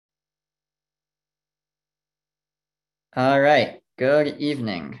All right, good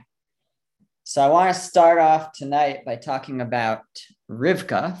evening. So I want to start off tonight by talking about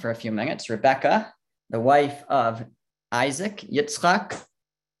Rivka for a few minutes, Rebecca, the wife of Isaac, Yitzchak,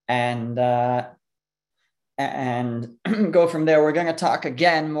 and go from there. We're going to talk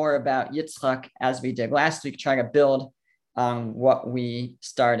again more about Yitzchak as we did last week, try to build on what we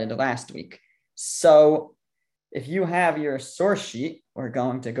started last week. So if you have your source sheet, we're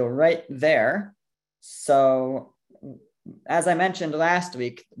going to go right there. So as I mentioned last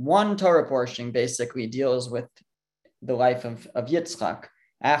week, one Torah portion basically deals with the life of Yitzchak.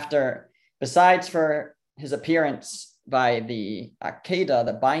 Besides for his appearance by the Akedah,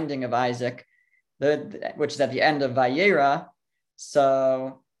 the binding of Isaac, which is at the end of Vayera.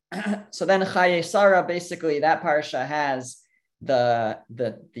 So then Chaye Sarah, basically that parsha has the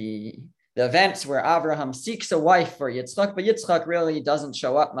events where Abraham seeks a wife for Yitzchak, but Yitzchak really doesn't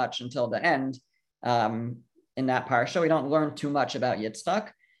show up much until the end. In that parsha, we don't learn too much about Yitzchak.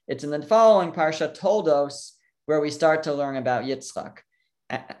 It's in the following parsha, Toldos, where we start to learn about Yitzchak.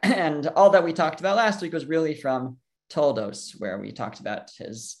 And all that we talked about last week was really from Toldos, where we talked about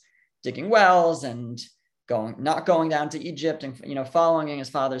his digging wells and not going down to Egypt and following in his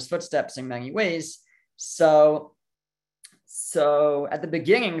father's footsteps in many ways. So at the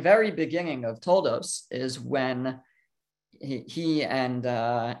beginning, very beginning of Toldos is when he and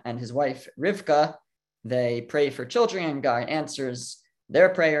his wife Rivka, they pray for children, and God answers their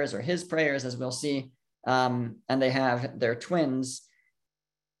prayers or his prayers, as we'll see. And they have their twins,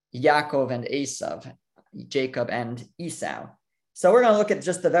 Yaakov and Esav, Jacob and Esau. So we're going to look at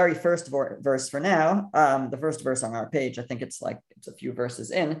just the very first verse for now, the first verse on our page. I think it's a few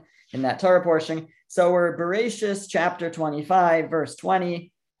verses in that Torah portion. So we're Bereshis chapter 25, verse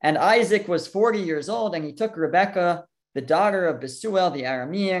 20. And Isaac was 40 years old, and he took Rebekah, the daughter of Besuel the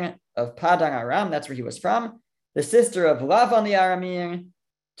Aramean of Padan Aram, that's where he was from, the sister of Lavan the Aramean,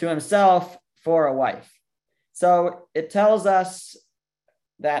 to himself for a wife. So it tells us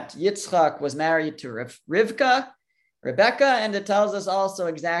that Yitzchak was married to Rebecca, and it tells us also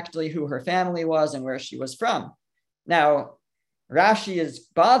exactly who her family was and where she was from. Now, Rashi is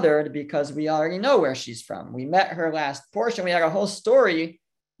bothered because we already know where she's from. We met her last portion. We had a whole story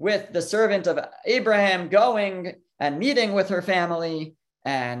with the servant of Abraham going and meeting with her family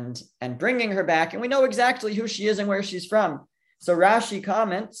and bringing her back. And we know exactly who she is and where she's from. So Rashi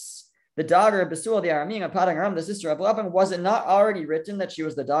comments, the daughter of Besuel the Aramean of Padan Aram, the sister of Lavan, was it not already written that she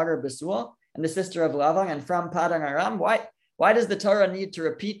was the daughter of Besuel and the sister of Lavan and from Padan Aram? Why does the Torah need to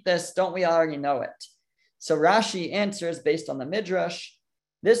repeat this? Don't we already know it? So Rashi answers based on the Midrash,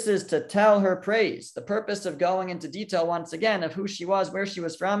 this is to tell her praise. The purpose of going into detail once again of who she was, where she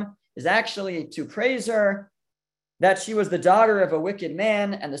was from, is actually to praise her, that she was the daughter of a wicked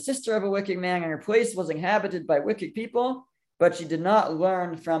man and the sister of a wicked man, and her place was inhabited by wicked people, but she did not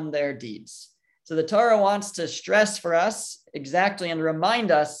learn from their deeds. So the Torah wants to stress for us exactly and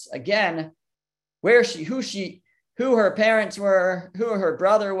remind us again who her parents were, who her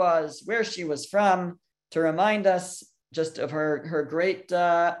brother was, where she was from, to remind us just of her great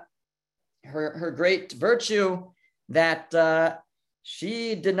virtue, that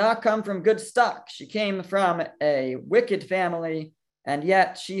she did not come from good stock. She came from a wicked family, and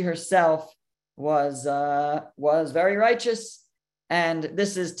yet she herself was very righteous. And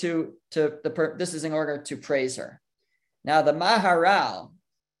this is this is in order to praise her. Now the Maharal,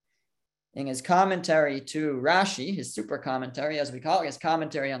 in his commentary to Rashi, his super commentary, as we call it, his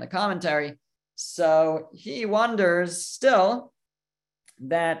commentary on the commentary. So he wonders still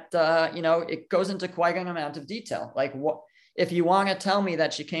that it goes into quite an amount of detail. Like, what if you want to tell me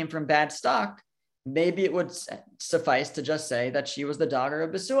that she came from bad stock? Maybe it would suffice to just say that she was the daughter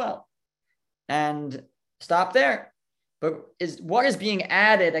of Besuel and stop there. But what is being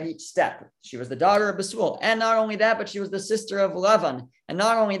added at each step? She was the daughter of Besuel, and not only that, but she was the sister of Lavan, and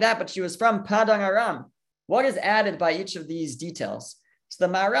not only that, but she was from Padan Aram. What is added by each of these details? So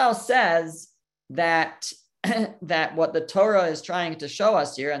the Maharal says that what the Torah is trying to show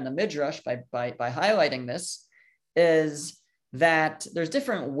us here, and the Midrash by highlighting this, is that there's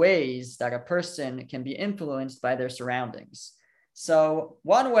different ways that a person can be influenced by their surroundings. So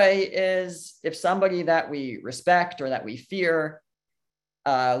one way is if somebody that we respect or that we fear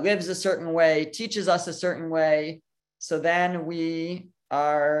lives a certain way, teaches us a certain way, so then we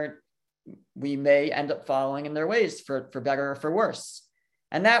may end up following in their ways for better or for worse.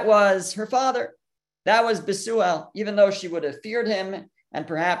 And that was her father. That was Besuel, even though she would have feared him, and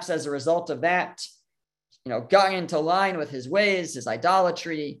perhaps as a result of that, got into line with his ways, his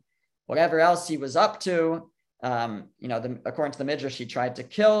idolatry, whatever else he was up to. according to the Midrash, she tried to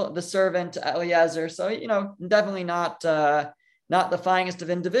kill the servant Eliezer. So, definitely not the finest of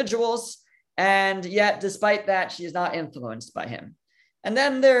individuals. And yet, despite that, she is not influenced by him. And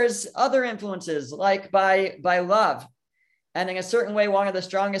then there's other influences, like by love. And in a certain way, one of the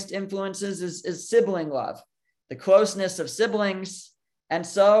strongest influences is sibling love, the closeness of siblings. And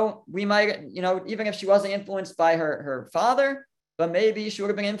so we might, even if she wasn't influenced by her father, but maybe she would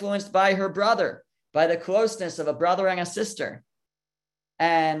have been influenced by her brother, by the closeness of a brother and a sister.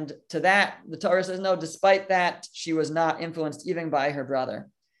 And to that, the Torah says, no, despite that, she was not influenced even by her brother.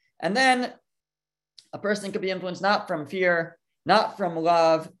 And then a person could be influenced not from fear, not from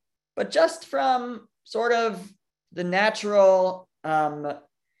love, but just from sort of the natural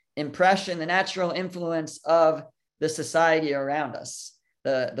impression, the natural influence of the society around us.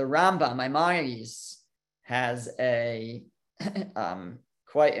 The Rambam, Maimonides, has a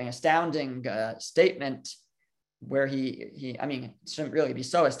quite an astounding statement where he, it shouldn't really be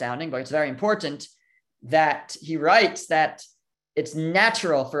so astounding, but it's very important that he writes that it's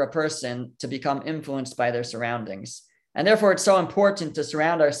natural for a person to become influenced by their surroundings. And therefore, it's so important to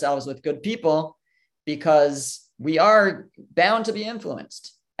surround ourselves with good people because we are bound to be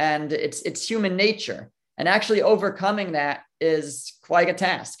influenced. And it's human nature. And actually overcoming that is quite a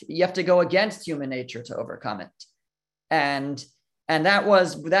task. You have to go against human nature to overcome it. And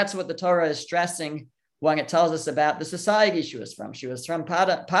that's what the Torah is stressing when it tells us about the society she was from. She was from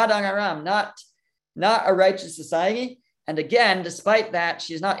Padan Aram, not a righteous society. And again, despite that,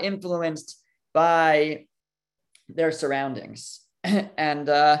 she's not influenced by their surroundings. And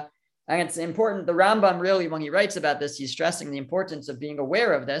it's important. The Rambam really, when he writes about this, he's stressing the importance of being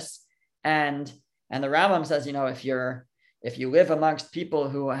aware of this. And the Rambam says, if you live amongst people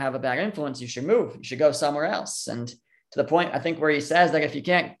who have a bad influence, you should move. You should go somewhere else. And to the point, I think, where he says that if you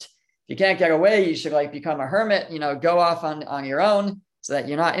can't get away, you should become a hermit. Go off on your own so that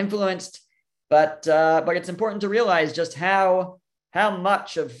you're not influenced. But it's important to realize just how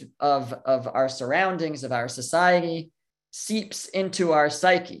much of our surroundings, of our society, seeps into our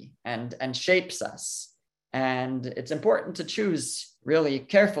psyche and shapes us. And it's important to choose really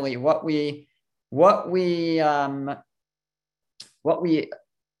carefully what we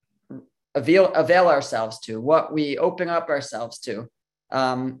avail ourselves to, what we open up ourselves to.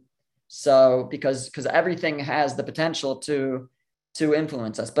 So because everything has the potential to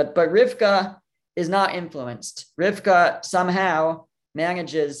influence us. But Rivka is not influenced. Rivka somehow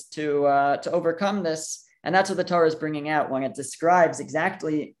manages to overcome this. And that's what the Torah is bringing out when it describes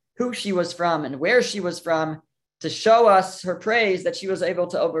exactly who she was from and where she was from, to show us her praise that she was able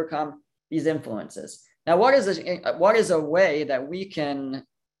to overcome these influences. Now, what is a way that we can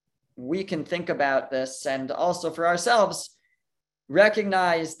think about this, and also for ourselves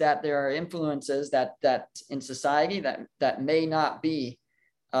recognize that there are influences that in society that may not be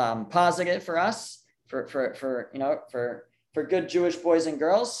positive for us, for good Jewish boys and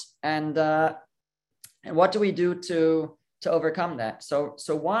girls, and what do we do to overcome that? So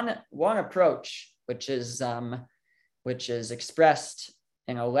one approach, which is expressed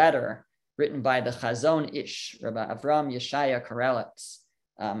in a letter written by the Chazon Ish, Rabbi Avram Yeshaya Karelitz,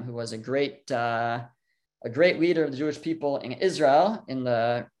 who was a great leader of the Jewish people in Israel in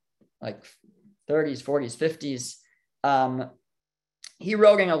the 30s, 40s, 50s. He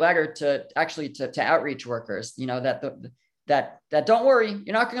wrote in a letter to outreach workers, that don't worry,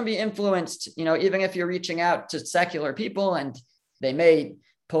 you're not going to be influenced, even if you're reaching out to secular people and they may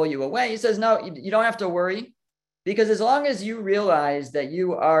pull you away. He says, no, you don't have to worry, because as long as you realize that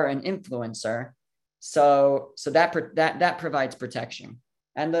you are an influencer, so that provides protection.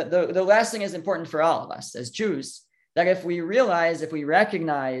 And the last thing is important for all of us as Jews, that if we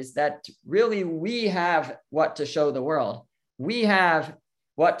recognize that really we have what to show the world, we have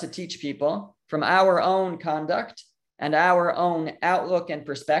what to teach people from our own conduct and our own outlook and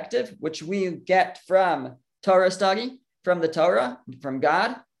perspective, which we get from Torah study, from the Torah, from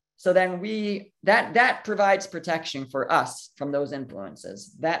God. So then that provides protection for us from those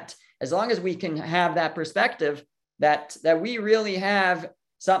influences. That as long as we can have that perspective, that we really have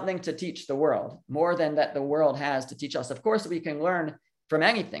something to teach the world, more than that the world has to teach us. Of course, we can learn from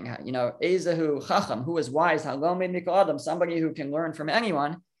anything. Ezehu Chacham, who is wise, Halomid Mikol Adam, somebody who can learn from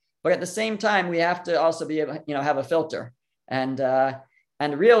anyone. But at the same time, we have to also be able, have a filter and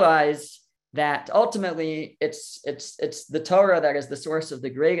realize that ultimately it's the Torah that is the source of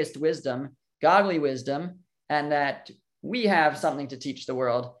the greatest wisdom, godly wisdom, and that we have something to teach the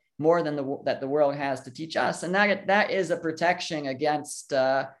world more than that the world has to teach us, and that is a protection against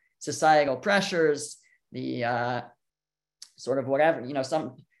societal pressures, the sort of whatever,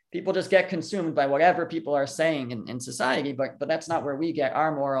 people just get consumed by whatever people are saying in society, but that's not where we get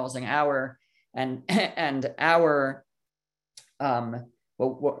our morals and our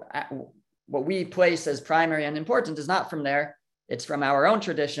what we place as primary and important is not from there. It's from our own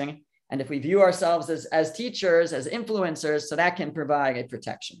tradition. And if we view ourselves as teachers, as influencers, so that can provide a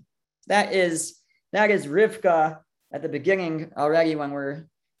protection. That is Rivka at the beginning already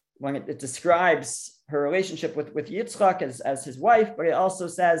when it describes her relationship with Yitzchak as his wife, but it also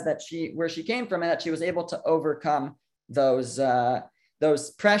says that where she came from and that she was able to overcome those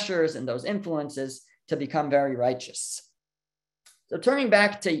pressures and those influences to become very righteous. So turning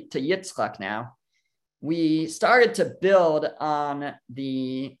back to Yitzchak now, we started to build on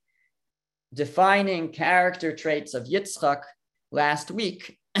the defining character traits of Yitzchak last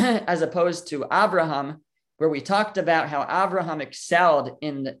week, as opposed to Abraham, where we talked about how Abraham excelled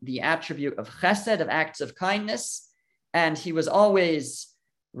in the attribute of chesed, of acts of kindness, and he was always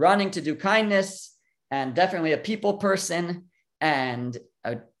running to do kindness, and definitely a people person and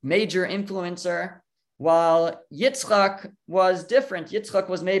a major influencer, while Yitzchak was different. Yitzchak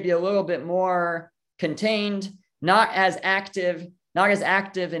was maybe a little bit more contained, not as active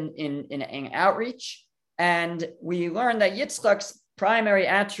in outreach. And we learned that Yitzchak's primary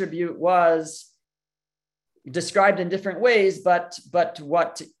attribute was described in different ways, but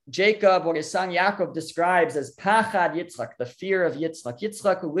what Jacob or his son Yaakov describes as pachad Yitzchak, the fear of Yitzchak.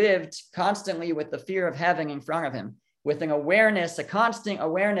 Yitzchak lived constantly with the fear of heaven in front of him, with a constant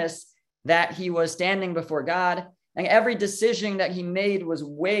awareness that he was standing before God, and every decision that he made was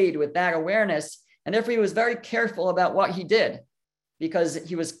weighed with that awareness, and therefore he was very careful about what he did, because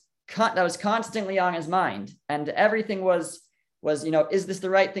that was constantly on his mind, and everything was is this the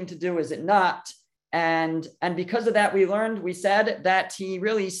right thing to do? Is it not? And because of that, we said that he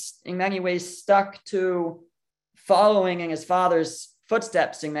really, in many ways, stuck to following in his father's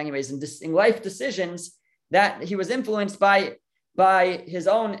footsteps in many ways, and in life decisions that he was influenced by his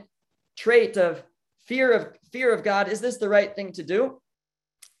own trait of fear of God. Is this the right thing to do?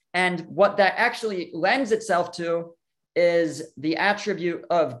 And what that actually lends itself to is the attribute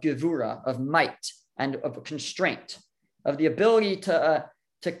of gevura, of might, and of constraint, of the ability to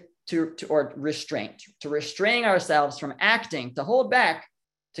restrain ourselves from acting, to hold back,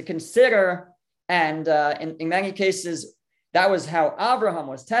 to consider. And in many cases, that was how Abraham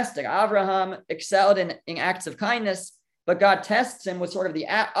was tested. Abraham excelled in acts of kindness, but God tests him with sort of the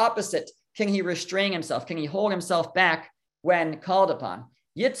opposite. Can he restrain himself? Can he hold himself back when called upon?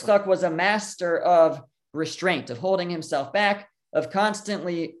 Yitzchak was a master of restraint, of holding himself back, of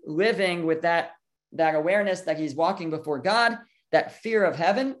constantly living with that awareness that he's walking before God, that fear of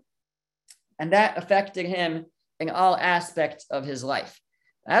heaven, and that affected him in all aspects of his life.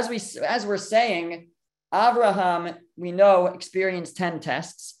 As we're saying, Abraham, we know, experienced 10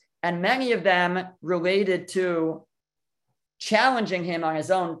 tests, and many of them related to challenging him on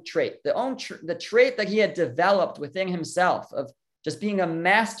his own trait, the trait that he had developed within himself of just being a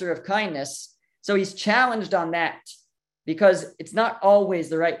master of kindness. So he's challenged on that, because it's not always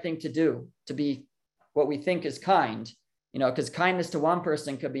the right thing to do, to be what we think is kind, because kindness to one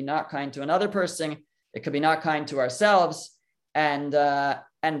person could be not kind to another person. It could be not kind to ourselves. And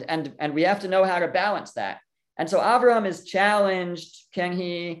we have to know how to balance that. And so Abraham is challenged. Can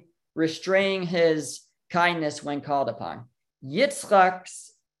he restrain his kindness when called upon?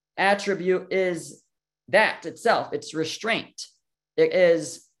 Yitzchak's attribute is that itself. It's restraint. It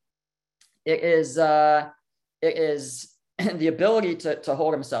is the ability to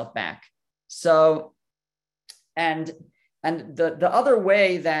hold himself back. So, and the other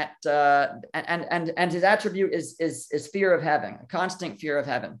way that and his attribute is fear of heaven, a constant fear of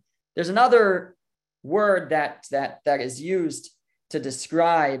heaven. There's another word that is used to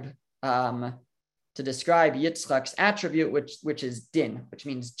describe Yitzchak's attribute, which is din, which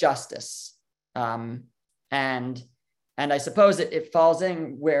means justice. And I suppose it falls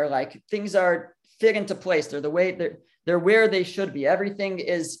in where like things are fit into place. They're the way they're where they should be. Everything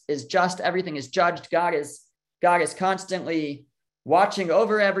is just. Everything is judged. God is constantly watching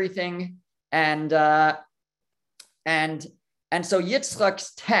over everything, and so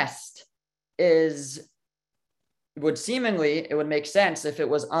Yitzchak's test it would make sense if it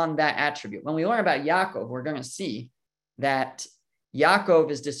was on that attribute. When we learn about Yaakov, we're going to see that Yaakov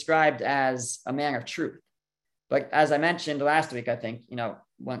is described as a man of truth. But as I mentioned last week, I think,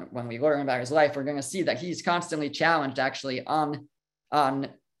 when we learn about his life, we're going to see that he's constantly challenged actually on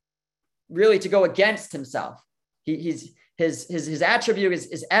really to go against himself. His attribute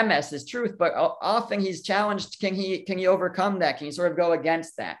is emes, his truth, but often he's challenged. Can he overcome that? Can he sort of go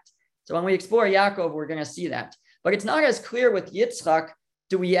against that? So when we explore Yaakov, we're going to see that. But it's not as clear with Yitzchak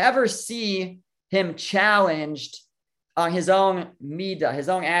do we ever see him challenged on his own midah, his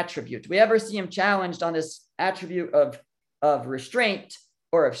own attribute? Do we ever see him challenged on this attribute of restraint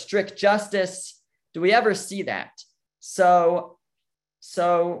or of strict justice? Do we ever see that? So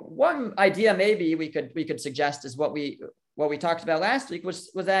one idea maybe we could suggest is what we talked about last week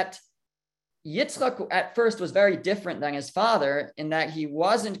was that Yitzchak at first was very different than his father in that he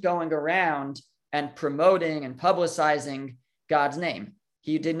wasn't going around and promoting and publicizing God's name.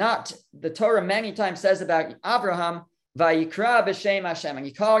 He did not. The Torah many times says about Abraham, Vayikra b'shem Hashem, and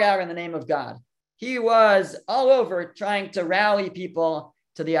he called out in the name of God. He was all over trying to rally people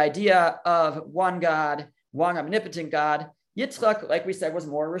to the idea of one God, one omnipotent God. Yitzchak, like we said, was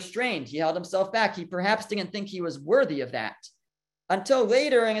more restrained. He held himself back. He perhaps didn't think he was worthy of that. Until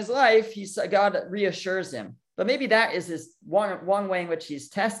later in his life, God reassures him. But maybe that is his one way in which he's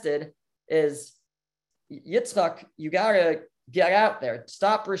tested is, Yitzchak, you got to get out there.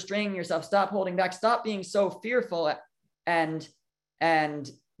 Stop restraining yourself. Stop holding back. Stop being so fearful and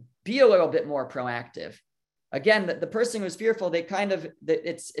be a little bit more proactive. Again, the person who's fearful, they kind of,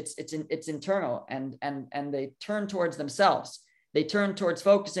 it's internal and they turn towards themselves. They turn towards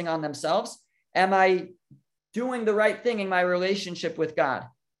focusing on themselves. Am I doing the right thing in my relationship with God?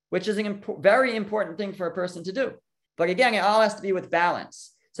 Which is a very important thing for a person to do. But again, it all has to be with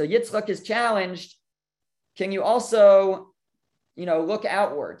balance. So Yitzchak is challenged. Can you also, look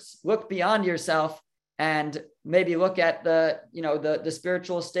outwards, look beyond yourself, and maybe look at the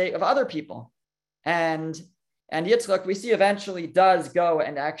spiritual state of other people? And Yitzchak, we see, eventually does go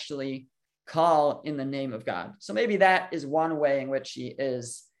and actually call in the name of God. So maybe that is one way in which he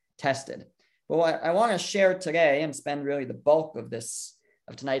is tested. But what I want to share today and spend really the bulk of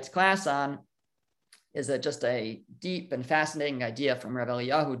tonight's class on is just a deep and fascinating idea from Rav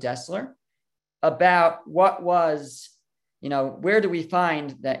Eliyahu Dessler about what was, where do we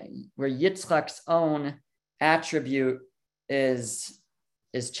find that where Yitzchak's own attribute is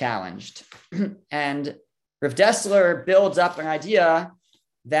challenged. And Rav Dessler builds up an idea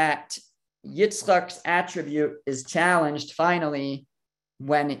that Yitzchak's attribute is challenged finally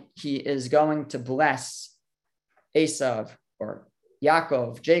when he is going to bless Esav or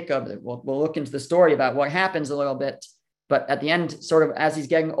Yaakov, Jacob. We'll look into the story about what happens a little bit, but at the end, sort of as he's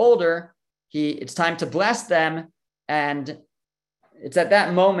getting older, it's time to bless them, and it's at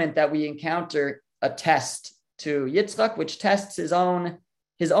that moment that we encounter a test to Yitzchak, which tests his own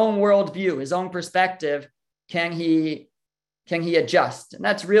worldview, his own perspective. Can he adjust? And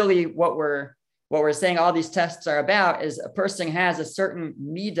that's really what we're saying all these tests are about, is a person has a certain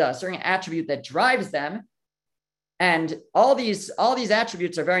midah, a certain attribute that drives them. And all these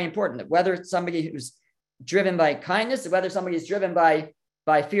attributes are very important, whether it's somebody who's driven by kindness, whether somebody is driven by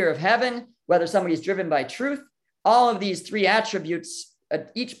fear of heaven, whether somebody is driven by truth. All of these three attributes,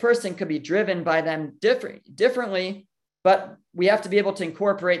 each person could be driven by them differently, but we have to be able to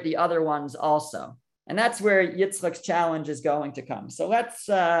incorporate the other ones also. And that's where Yitzchak's challenge is going to come. So let's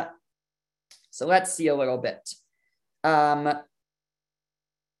see a little bit.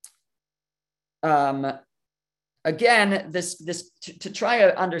 Again, this to try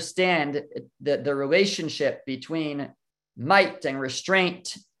to understand the relationship between might and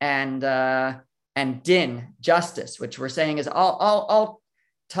restraint and din, justice, which we're saying is all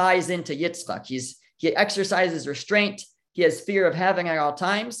ties into Yitzchak. He exercises restraint. He has fear of heaven at all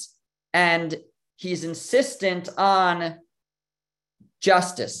times, and he's insistent on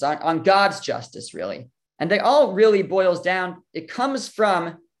justice, on God's justice, really. And they all really boils down. It comes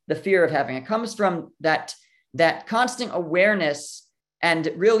from the fear of heaven. It comes from that constant awareness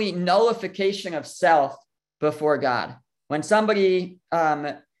and really nullification of self before God. When somebody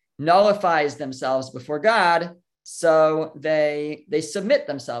nullifies themselves before God, so they submit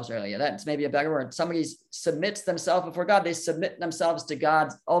themselves, really. That's maybe a better word. Somebody submits themselves before God. They submit themselves to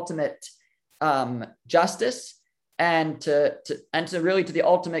God's ultimate justice and to really to the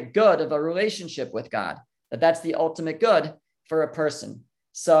ultimate good of a relationship with God. That's the ultimate good for a person.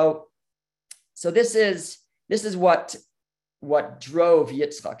 So this is what drove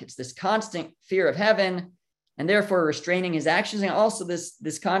Yitzchak. It's this constant fear of heaven, and therefore restraining his actions, and also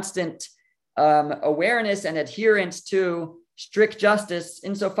this constant awareness and adherence to strict justice,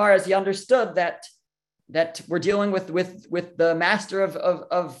 insofar as he understood that we're dealing with the master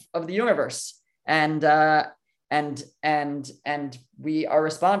of the universe, and we are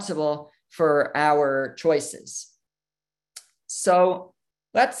responsible for our choices. So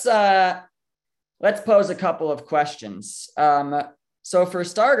let's pose a couple of questions. So for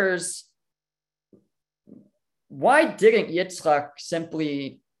starters, why didn't Yitzchak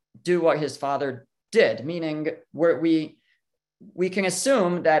simply do what his father did? Meaning, we can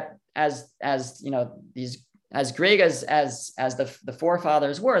assume that as great as the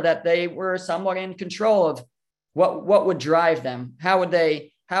forefathers were, that they were somewhat in control of what would drive them.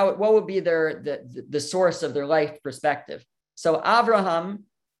 What would be the source of their life perspective? So Abraham,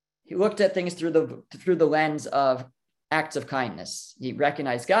 he looked at things through the lens of acts of kindness. He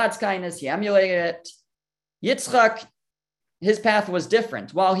recognized God's kindness. He emulated it. Yitzchak, his path was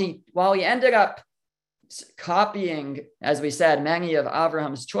different. While he ended up copying, as we said, many of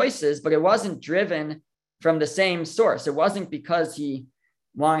Abraham's choices, but it wasn't driven from the same source. It wasn't because he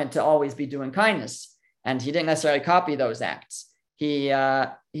wanted to always be doing kindness, and he didn't necessarily copy those acts. He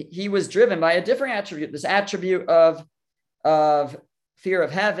was driven by a different attribute, this attribute of fear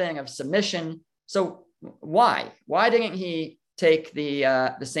of heaven, of submission. So why didn't he take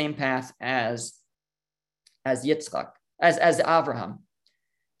the same path as Yitzchak, as Abraham?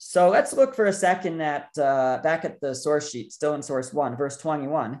 So let's look for a second back at the source sheet, still in source 1, verse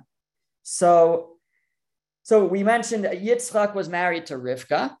 21. So we mentioned that Yitzchak was married to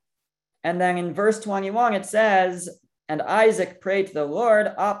Rivka. And then in verse 21, it says, and Isaac prayed to the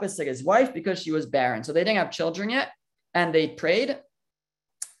Lord opposite his wife because she was barren. So they didn't have children yet. And they prayed.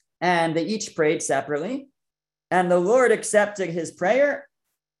 And they each prayed separately. And the Lord accepted his prayer.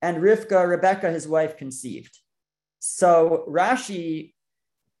 And Rebecca, his wife, conceived. So Rashi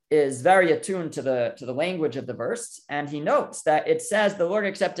is very attuned to the language of the verse, and he notes that it says the Lord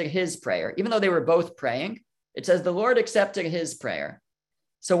accepted his prayer. Even though they were both praying, it says the Lord accepted his prayer.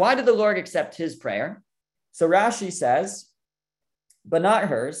 So why did the Lord accept his prayer? So Rashi says, but not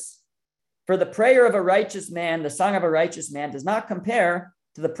hers. For the prayer of a righteous man, the son of a righteous man, does not compare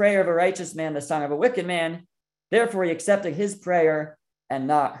to the prayer of a righteous man, the son of a wicked man. Therefore, he accepted his prayer and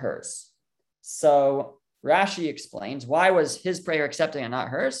not hers. So Rashi explains, why was his prayer accepted and not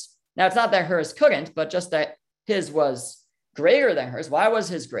hers? Now, it's not that hers couldn't, but just that his was greater than hers. Why was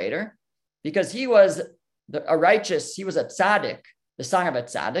his greater? Because he was he was a tzaddik, the son of a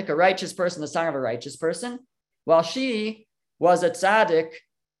tzaddik, a righteous person, the son of a righteous person, while she was a tzaddik,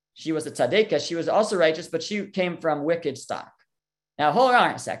 she was a tzaddikah, she was also righteous, but she came from wicked stock. Now, hold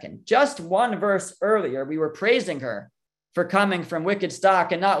on a second. Just one verse earlier, we were praising her for coming from wicked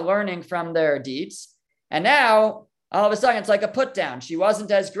stock and not learning from their deeds. And now, all of a sudden, it's like a put down. She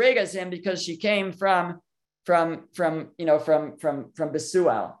wasn't as great as him because she came from Besuel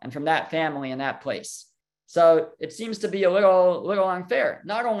and from that family and that place. So it seems to be a little unfair.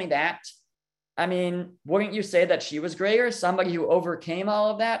 Not only that, I mean, wouldn't you say that she was greater? Somebody who overcame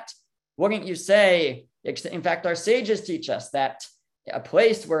all of that? Wouldn't you say? In fact, our sages teach us that a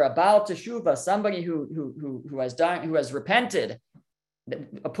place where a Baal Teshuvah, somebody who has repented,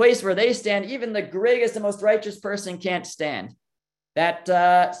 a place where they stand, even the greatest and most righteous person can't stand.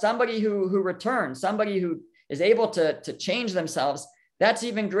 That somebody who returns, somebody who is able to change themselves, that's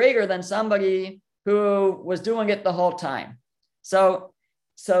even greater than somebody who was doing it the whole time. So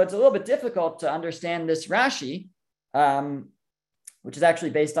it's a little bit difficult to understand this Rashi, which is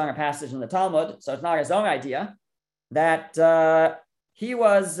actually based on a passage in the Talmud. So it's not his own idea, that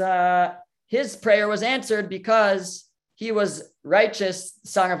his prayer was answered because he was righteous,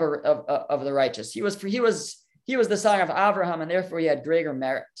 son of the righteous. He was the son of Abraham, and therefore he had greater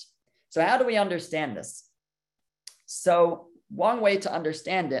merit. So how do we understand this? So one way to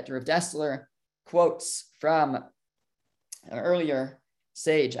understand it, Rav Dessler quotes from an earlier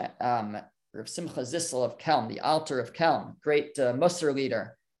sage, Rav Simcha Zissel of Kelm, the Alter of Kelm, great Musar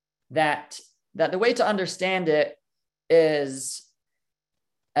leader, that the way to understand it is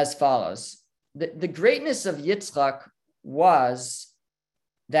as follows. The greatness of Yitzchak was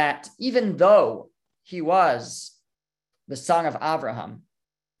that even though he was the son of Abraham,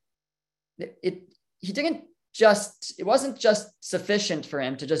 it wasn't just sufficient for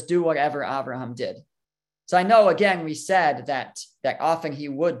him to just do whatever Abraham did. So I know, again, we said that often he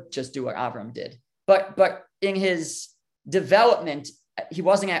would just do what Abraham did, but in his development, he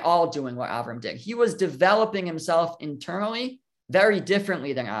wasn't at all doing what Abraham did. He was developing himself internally very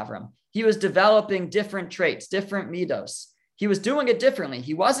differently than Abraham. He was developing different traits, different midos. He was doing it differently.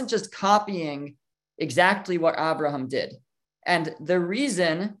 He wasn't just copying exactly what Abraham did. And the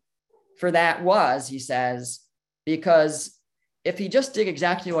reason for that was, he says, because if he just did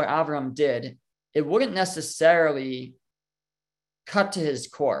exactly what Abraham did, it wouldn't necessarily cut to his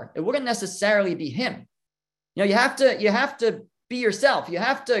core. It wouldn't necessarily be him. You have to be yourself. You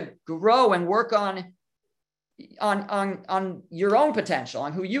have to grow and work on your own potential,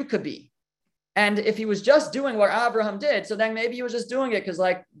 on who you could be. And if he was just doing what Abraham did, so then maybe he was just doing it because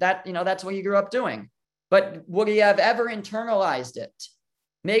that's what he grew up doing. But would he have ever internalized it,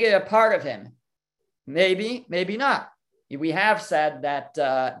 made it a part of him? Maybe, maybe not. we have said that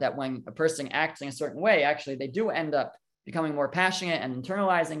that when a person acts in a certain way, actually they do end up becoming more passionate and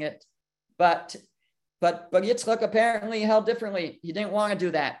internalizing it. But Yitzchak apparently held differently. He didn't want to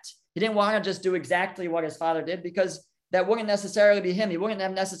do that. He didn't want to just do exactly what his father did, because that wouldn't necessarily be him. He wouldn't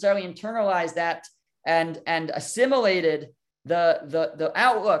have necessarily internalized that and assimilated the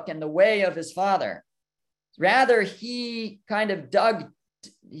outlook and the way of his father. Rather, he kind of dug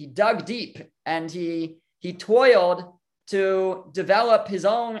deep, and he toiled to develop his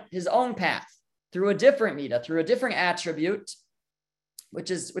own path through a different midah, through a different attribute,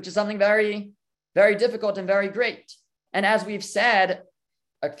 which is something very, very difficult and very great. And as we've said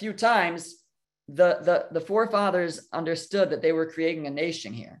a few times, the forefathers understood that they were creating a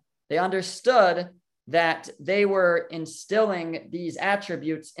nation here. They understood that they were instilling these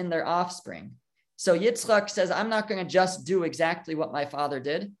attributes in their offspring. So Yitzchak says, I'm not going to just do exactly what my father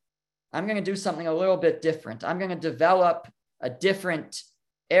did. I'm going to do something a little bit different. I'm going to develop a different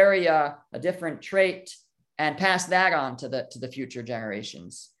area, a different trait, and pass that on to the future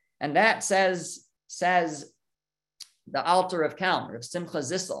generations. And that says the Alter of Kelm, of Simcha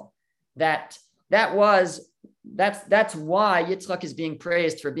Zissel, that's why Yitzchak is being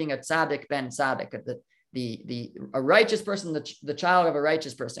praised for being a tzaddik ben tzaddik, a righteous person, the child of a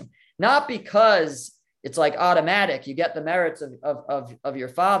righteous person. Not because it's like automatic, you get the merits of your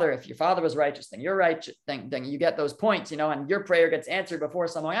father. If your father was righteous, then you're righteous, then you get those points, and your prayer gets answered before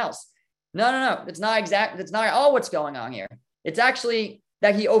someone else. No. It's not all what's going on here. It's actually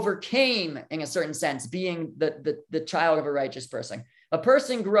that he overcame, in a certain sense, being the child of a righteous person. A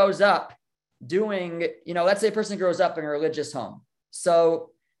person grows up doing, let's say a person grows up in a religious home.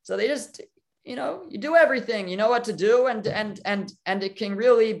 So they just, you do everything, you know what to do, and it can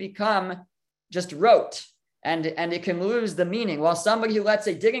really become just rote, and it can lose the meaning. While somebody who, let's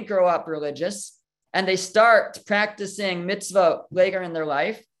say, didn't grow up religious and they start practicing mitzvah later in their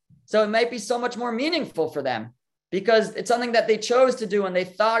life, so it might be so much more meaningful for them because it's something that they chose to do and they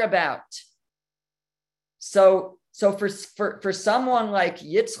thought about. So for someone like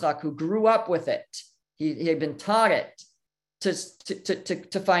Yitzchak, who grew up with it, he had been taught it,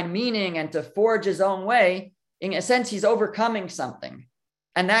 to find meaning and to forge his own way, in a sense, he's overcoming something.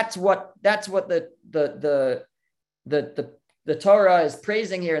 And that's what the Torah is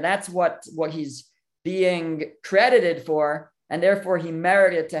praising here. That's what he's being credited for, and therefore he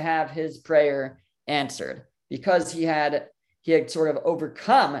merited to have his prayer answered, because he had sort of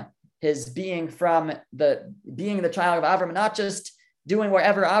overcome his being the child of Avram, not just doing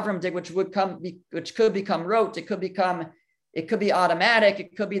whatever Avram did, which could become rote. It could be automatic.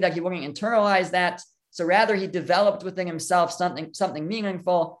 It could be that he wouldn't internalize that. So rather, he developed within himself something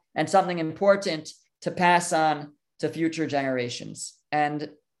meaningful and something important to pass on to future generations. And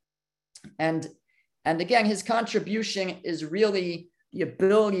again, his contribution is really the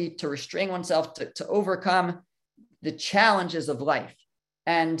ability to restrain oneself, to overcome the challenges of life.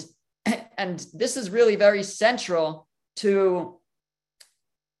 And this is really very central to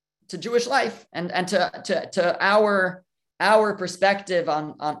Jewish life and to our perspective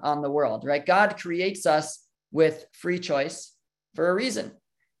on the world, right? God creates us with free choice for a reason.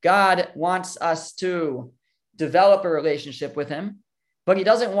 God wants us to develop a relationship with him, but he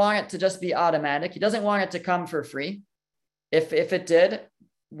doesn't want it to just be automatic. He doesn't want it to come for free. If it did,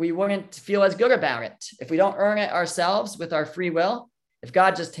 we wouldn't feel as good about it. If we don't earn it ourselves with our free will, if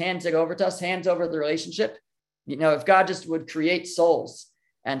God just hands it over to us, hands over the relationship, if God just would create souls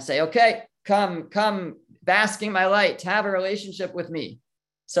and say, okay, come bask in my light, have a relationship with me.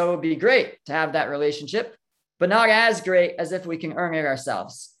 So it would be great to have that relationship, but not as great as if we can earn it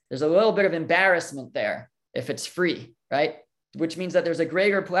ourselves. There's a little bit of embarrassment there if it's free, right? Which means that there's a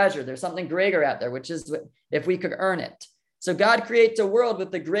greater pleasure. There's something greater out there, which is if we could earn it. So God creates a world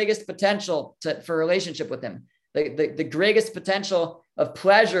with the greatest potential for a relationship with him, the greatest potential of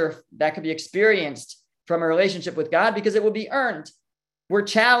pleasure that could be experienced from a relationship with God, because it will be earned. We're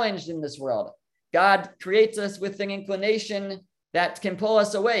challenged in this world. God creates us with an inclination that can pull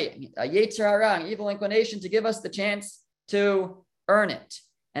us away, a yetzer hara, an evil inclination, to give us the chance to earn it.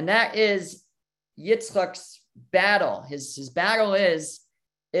 And that is Yitzchak's battle. His battle is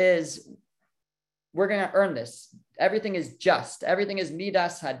we're going to earn this. Everything is just. Everything is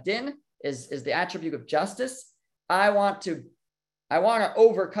midas hadin, is the attribute of justice. I want to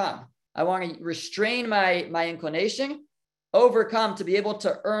overcome. I want to restrain my inclination, overcome to be able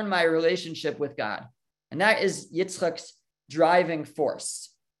to earn my relationship with God. And that is Yitzchak's driving force.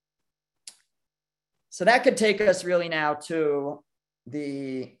 So that could take us really now to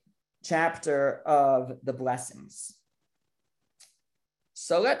the chapter of the blessings.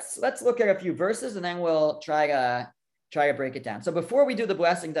 So let's look at a few verses, and then we'll try to try to break it down. So before we do the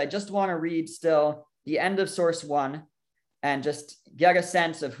blessings, I just want to read still the end of source 1 and just get a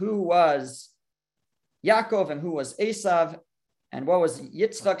sense of who was Yaakov and who was Esav and what was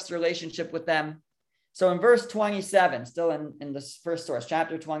Yitzchak's relationship with them. So in verse 27, still in this first source,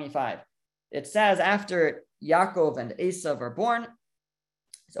 chapter 25, it says after Yaakov and Esav are born,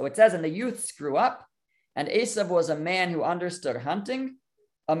 so it says, and the youths grew up, and Esav was a man who understood hunting,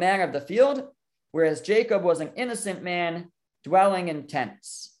 a man of the field, whereas Jacob was an innocent man dwelling in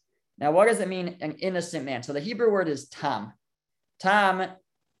tents. Now, what does it mean, an innocent man? So the Hebrew word is tam. Tam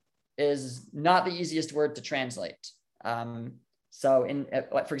is not the easiest word to translate. So,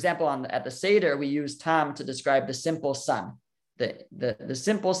 for example, at the Seder, we use tam to describe the simple son. The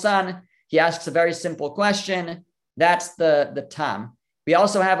simple son, he asks a very simple question. That's the tam. We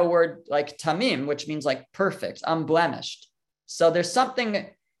also have a word like tamim, which means like perfect, unblemished. So there's something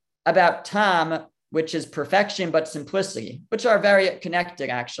about tam, which is perfection, but simplicity, which are very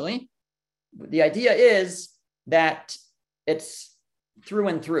connected, actually. The idea is that it's through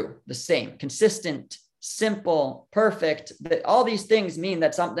and through the same, consistent, simple, perfect. That all these things mean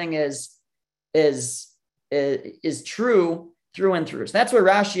that something is true through and through. So that's what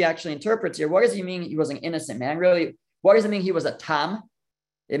Rashi actually interprets here. What does he mean he was an innocent man? Really, what does it mean he was a tam?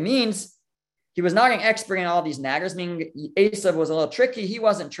 It means he was not an expert in all these matters, meaning Esav was a little tricky. He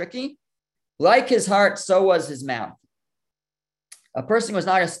wasn't tricky. Like his heart, so was his mouth. A person who was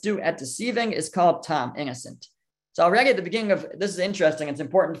not astute at deceiving is called tam, innocent. So already at the beginning of, this is interesting. It's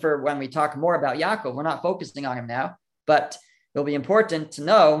important for when we talk more about Yaakov. We're not focusing on him now, but it'll be important to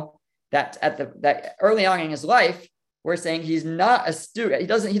know that that early on in his life, we're saying he's not astute. He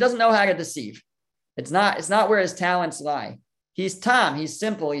doesn't know how to deceive. It's not where his talents lie. He's tam, he's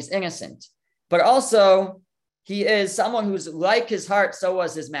simple, he's innocent. But also, he is someone who's like his heart, so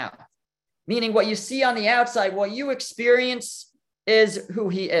was his mouth. Meaning what you see on the outside, what you experience is who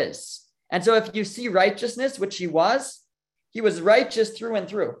he is. And so if you see righteousness, which he was righteous through and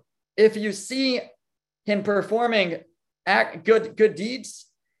through. If you see him performing good deeds,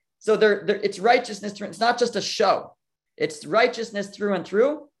 so it's righteousness through, it's not just a show. It's righteousness through and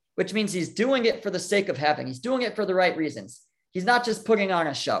through, which means he's doing it for the sake of heaven. He's doing it for the right reasons. He's not just putting on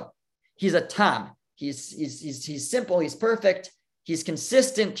a show. He's a tam. He's simple. He's perfect. He's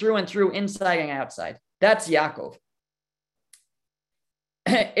consistent through and through, inside and outside. That's Yaakov.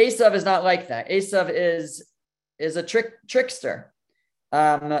 Esav is not like that. Esav is a trickster.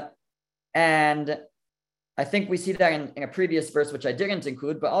 And I think we see that in a previous verse, which I didn't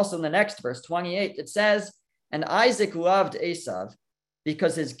include, but also in the next verse, 28, it says, and Isaac loved Esav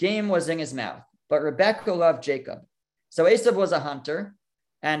because his game was in his mouth, but Rebekah loved Jacob. So Esav was a hunter,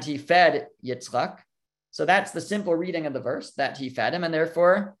 and he fed Yitzchak. So that's the simple reading of the verse, that he fed him, and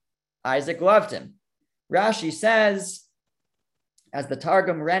therefore Isaac loved him. Rashi says, as the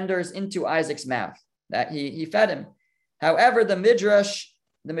Targum renders, into Isaac's mouth, that he fed him. However, the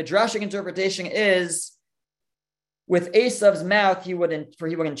Midrashic interpretation is, with Esav's mouth, he would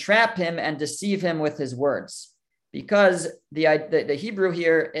entrap him and deceive him with his words. Because the Hebrew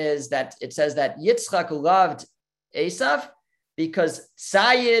here is that it says that Yitzchak loved Esav because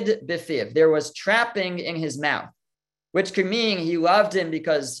Sayid Bifiv, there was trapping in his mouth, which could mean he loved him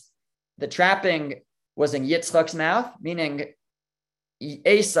because the trapping was in Yitzchak's mouth, meaning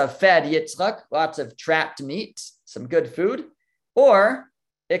Esav fed Yitzchak lots of trapped meat, some good food. Or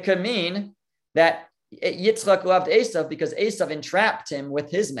it could mean that Yitzchak loved Esav because Esav entrapped him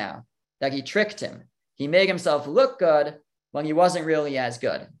with his mouth, that he tricked him. He made himself look good when he wasn't really as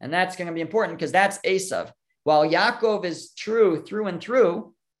good. And that's going to be important because that's Esav. While Yaakov is true through and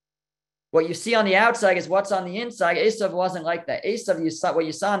through, what you see on the outside is what's on the inside. Esav wasn't like that. Esav, what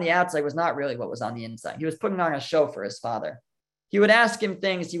you saw on the outside was not really what was on the inside. He was putting on a show for his father. He would ask him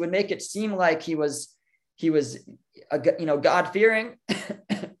things. He would make it seem like he was God-fearing,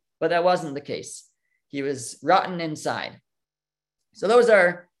 but that wasn't the case. He was rotten inside. So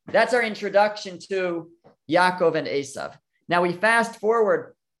that's our introduction to Yaakov and Esav. Now we fast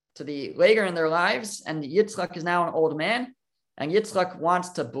forward to the later in their lives, and Yitzchak is now an old man, and Yitzchak wants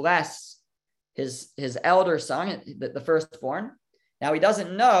to bless his elder son, the firstborn. Now he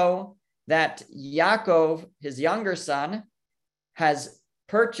doesn't know that Yaakov, his younger son, has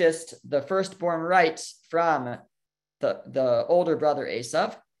purchased the firstborn rights from the older brother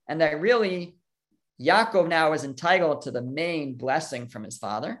Esav, and that really Yaakov now is entitled to the main blessing from his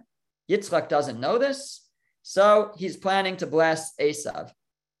father. Yitzchak doesn't know this, so he's planning to bless Esav.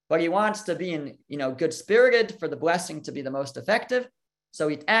 But he wants to be good-spirited for the blessing to be the most effective. So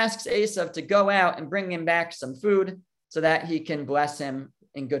he asks Esav to go out and bring him back some food so that he can bless him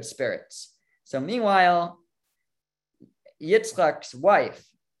in good spirits. So meanwhile, Yitzchak's wife,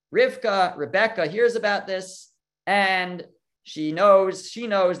 Rebecca, hears about this, and she knows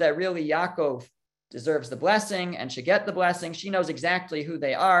that really Yaakov deserves the blessing and should get the blessing. She knows exactly who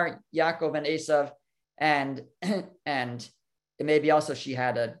they are, Yaakov and Esav, and maybe also she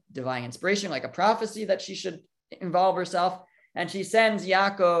had a divine inspiration, like a prophecy that she should involve herself, and she sends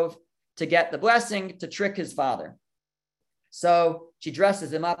Yaakov to get the blessing to trick his father. So she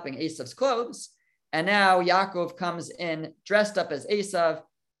dresses him up in Esav's clothes, and now Yaakov comes in dressed up as Esav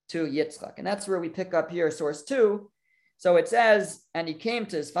to Yitzchak. And that's where we pick up here, source 2. So it says, and he came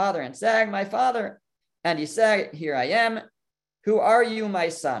to his father and said, my father. And he said, here I am. Who are you, my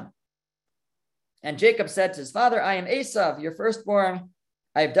son? And Jacob said to his father, I am Esav, your firstborn.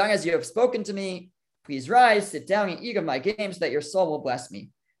 I have done as you have spoken to me. Please rise, sit down, and eat of my game so that your soul will bless me.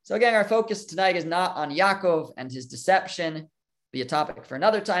 So again, our focus tonight is not on Yaakov and his deception, be a topic for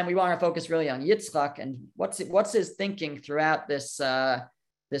another time. We want to focus really on Yitzchak and what's his thinking throughout this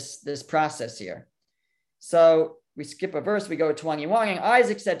process here. So we skip a verse, we go to 21. And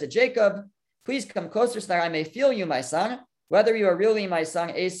Isaac said to Jacob, please come closer so that I may feel you, my son, whether you are really my son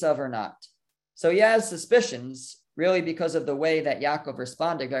Esav or not. So he has suspicions, really because of the way that Yaakov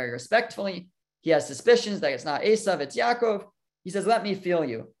responded very respectfully. He has suspicions that it's not Esav, it's Yaakov. He says, let me feel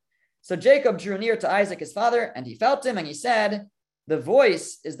you. So Jacob drew near to Isaac, his father, and he felt him, and he said, the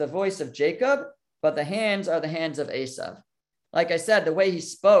voice is the voice of Jacob, but the hands are the hands of Esav. Like I said, the way he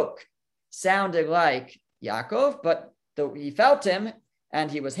spoke sounded like Yaakov, but he felt him,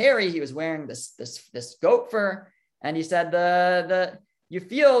 and he was hairy. He was wearing this goat fur, and he said, you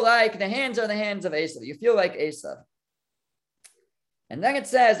feel like the hands are the hands of Esav. You feel like Esav. And then it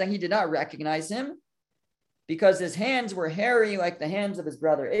says, and he did not recognize him because his hands were hairy like the hands of his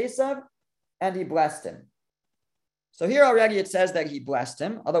brother Esav, and he blessed him. So here already it says that he blessed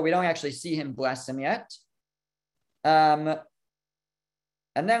him, although we don't actually see him bless him yet. And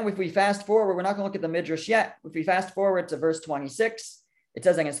then if we fast forward, we're not going to look at the Midrash yet. If we fast forward to verse 26, it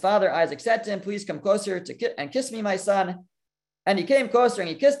says, and his father Isaac said to him, please come closer and kiss me, my son. And he came closer and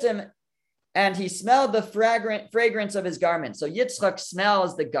he kissed him, and he smelled the fragrance of his garment. So Yitzchak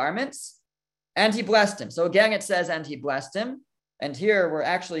smells the garments, and he blessed him. So again, it says, and he blessed him. And here we're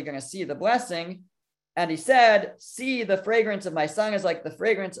actually going to see the blessing. And he said, see, the fragrance of my son is like the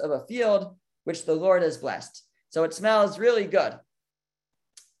fragrance of a field, which the Lord has blessed. So it smells really good.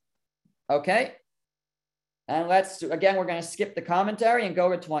 Okay. And we're going to skip the commentary and go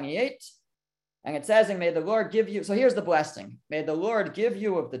to 28. And it says, and may the Lord give you, so here's the blessing. May the Lord give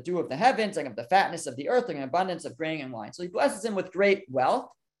you of the dew of the heavens and of the fatness of the earth and an abundance of grain and wine. So he blesses him with great wealth.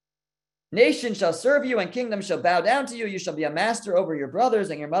 Nation shall serve you and kingdom shall bow down to you. You shall be a master over your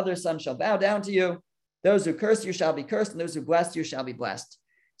brothers, and your mother's son shall bow down to you. Those who curse you shall be cursed, and those who bless you shall be blessed.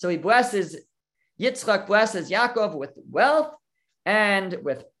 So Yitzchak blesses Yaakov with wealth and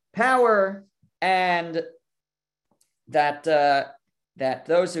with power, and that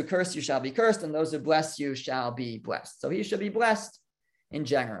those who curse you shall be cursed, and those who bless you shall be blessed. So he should be blessed in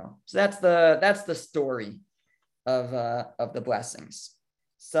general. So that's the story of the blessings.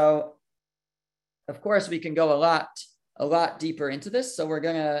 So of course we can go a lot deeper into this. So we're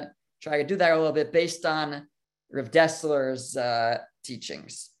gonna try to do that a little bit based on Rav Dessler's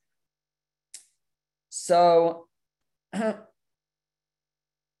teachings. So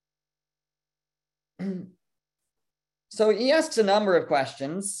so he asks a number of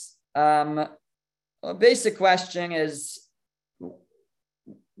questions. A basic question is,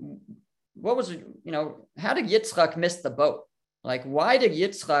 how did Yitzchak miss the boat? Like, why did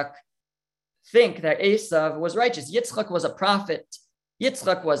Yitzchak think that Esav was righteous? Yitzchak was a prophet.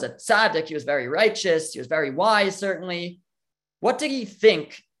 Yitzchak was a tzaddik. He was very righteous. He was very wise, certainly. What did he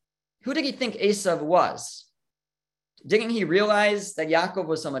think? Who did he think Esav was? Didn't he realize that Yaakov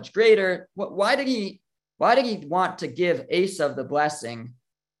was so much greater? Why did he want to give Esav the blessing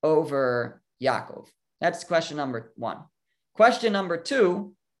over Yaakov? That's question number one. Question number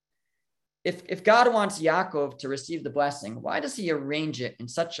two, if God wants Yaakov to receive the blessing, why does he arrange it in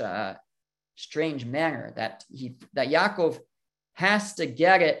such a strange manner that Yaakov has to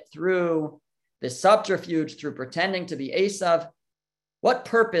get it through the subterfuge, through pretending to be Esav? What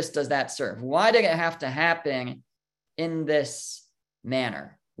purpose does that serve? Why did it have to happen in this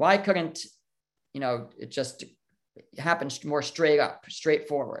manner? Why couldn't it just happened more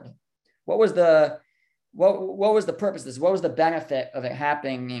straightforward? What was the purpose of this? What was the benefit of it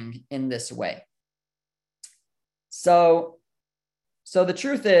happening in this way? So the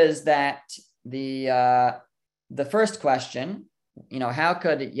truth is that the first question, how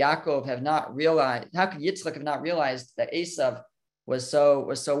could Yitzchak have not realized that Esav was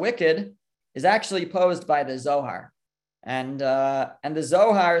so wicked, is actually posed by the Zohar. And the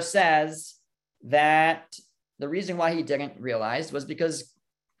Zohar says that the reason why he didn't realize was because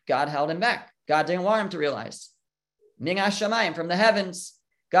God held him back. God didn't want him to realize. Min hashamayim, from the heavens,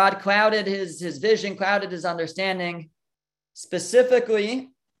 God clouded his vision, clouded his understanding,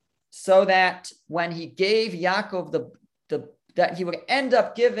 specifically so that when he gave Yaakov that he would end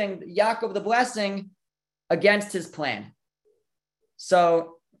up giving Yaakov the blessing against his plan.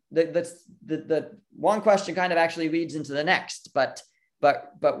 So the one question kind of actually leads into the next, but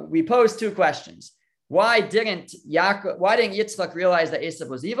we pose two questions. Why didn't Yitzchak realize that Esav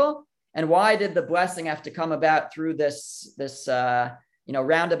was evil? And why did the blessing have to come about through this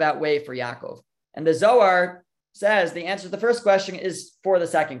roundabout way for Yaakov? And the Zohar says the answer to the first question is for the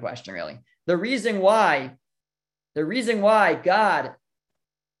second question, really. The reason why Yitzchak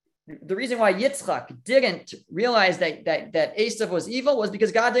didn't realize that Esav was evil was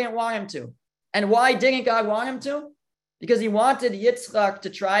because God didn't want him to. And why didn't God want him to? Because he wanted Yitzchak to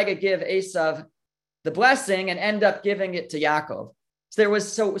try to give Esav the blessing and end up giving it to Yaakov.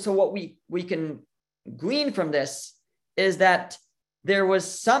 So what we can glean from this is that there was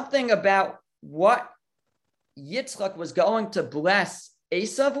something about what Yitzchak was going to bless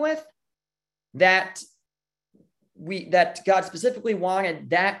Esav with that God specifically wanted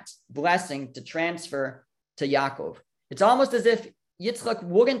that blessing to transfer to Yaakov. It's almost as if Yitzchak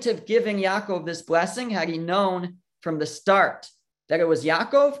wouldn't have given Yaakov this blessing had he known from the start that it was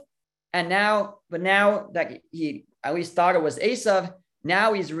Yaakov. And now that he at least thought it was Esav,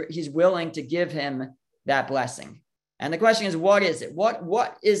 now he's willing to give him that blessing. And the question is, what is it?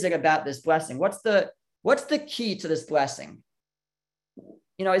 What is it about this blessing? What's the key to this blessing?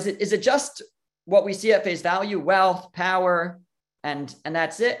 Is it just what we see at face value, wealth, power, and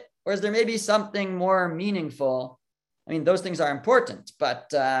that's it? Or is there maybe something more meaningful? I mean, those things are important, but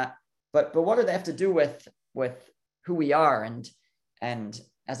what do they have to do with who we are and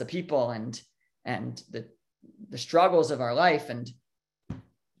as a people and the struggles of our life and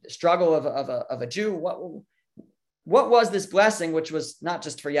the struggle of a Jew? What was this blessing, which was not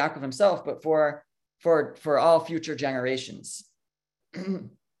just for Yaakov himself, but for all future generations?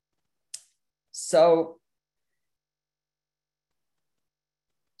 So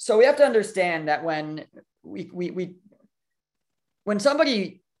we have to understand that when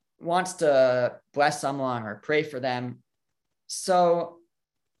somebody wants to bless someone or pray for them, so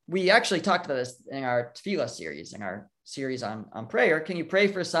we actually talked about this in our Tefillah series, in our series on prayer. Can you pray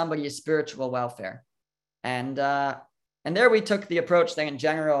for somebody's spiritual welfare? And there we took the approach that in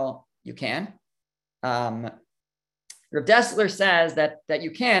general you can. Rav Dessler says that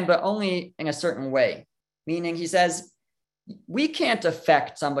you can, but only in a certain way. Meaning, he says, we can't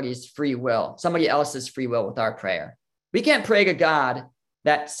affect somebody else's free will with our prayer. We can't pray to God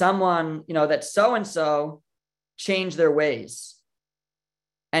that someone, that so-and-so change their ways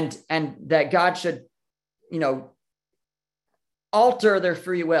and that God should, alter their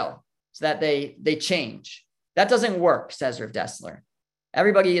free will so that they change. That doesn't work, says Rav Dessler.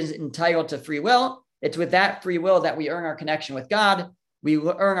 Everybody is entitled to free will. It's with that free will that we earn our connection with God. We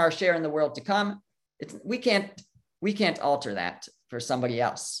earn our share in the world to come. We can't alter that for somebody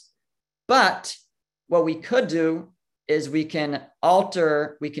else. But what we could do is we can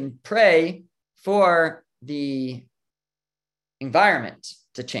pray for the environment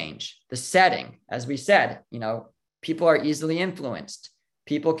to change, the setting. As we said, people are easily influenced.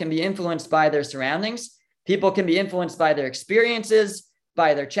 People can be influenced by their surroundings. People can be influenced by their experiences,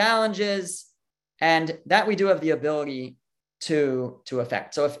 by their challenges, and that we do have the ability to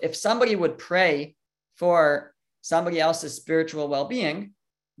affect. So if somebody would pray for somebody else's spiritual well-being,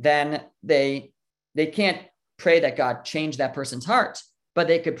 then they can't pray that God change that person's heart, but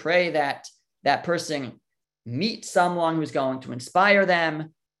they could pray that that person meet someone who's going to inspire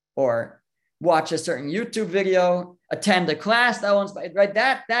them, or watch a certain YouTube video, attend a class that will inspire, right?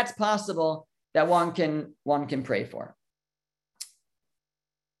 That's possible that one can pray for.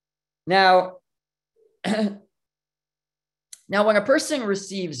 Now, when a person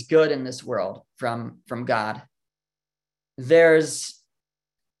receives good in this world from God, there's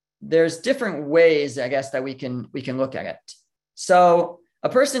different ways, I guess, that we can look at it. So a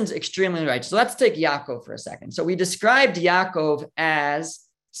person's extremely righteous. So let's take Yaakov for a second. So we described Yaakov as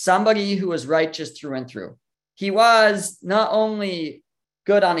somebody who was righteous through and through. He was not only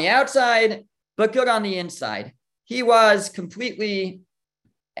good on the outside, but good on the inside. He was completely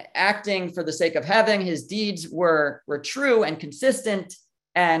acting for the sake of heaven. His deeds were true and consistent,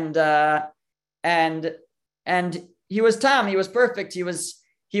 and he was Tom. He was perfect. He was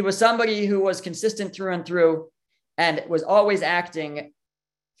somebody who was consistent through and through, and was always acting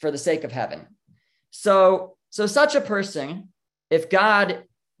for the sake of heaven. So So such a person, if God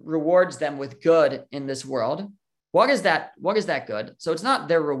rewards them with good in this world, what is that good? So it's not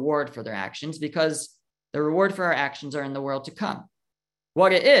their reward for their actions, because the reward for our actions are in the world to come.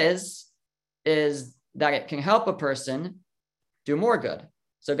 What it is that it can help a person do more good.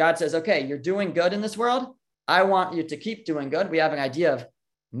 So God says, okay, you're doing good in this world. I want you to keep doing good. We have an idea of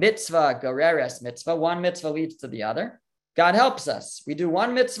mitzvah, goreres mitzvah. One mitzvah leads to the other. God helps us. We do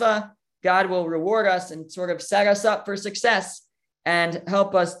one mitzvah, God will reward us and sort of set us up for success and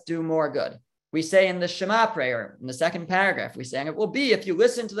help us do more good. We say in the Shema prayer, in the second paragraph, we say, and it will be, if you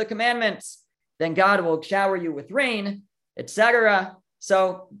listen to the commandments, then God will shower you with rain, etc.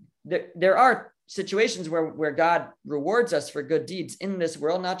 So there are situations where God rewards us for good deeds in this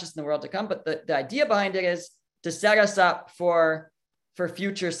world, not just in the world to come, but the idea behind it is to set us up for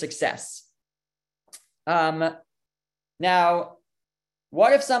future success. Now,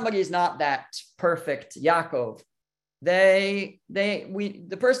 what if somebody is not that perfect Yaakov? The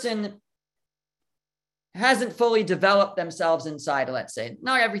person hasn't fully developed themselves inside, let's say.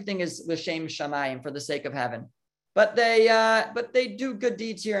 Not everything is l'shem shamayim, for the sake of heaven, but they do good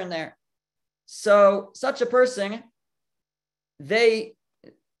deeds here and there. So such a person, they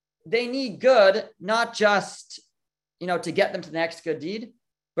need good, not just, to get them to the next good deed,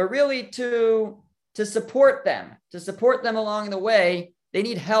 but really to support them along the way. They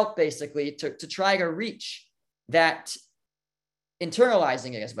need help, basically, to try to reach that,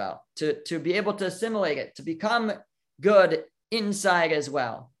 internalizing it as well, to be able to assimilate it, to become good inside as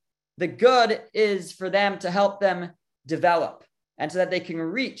well. The good is for them to help them develop, and so that they can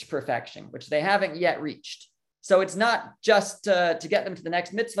reach perfection, which they haven't yet reached. So it's not just to get them to the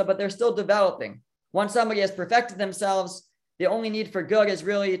next mitzvah, but they're still developing. Once somebody has perfected themselves, the only need for good is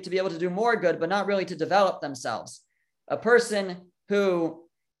really to be able to do more good, but not really to develop themselves. A person who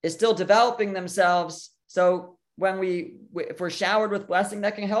is still developing themselves, so if we're showered with blessing,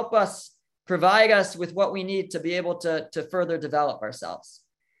 that can help us, provide us with what we need to be able to further develop ourselves.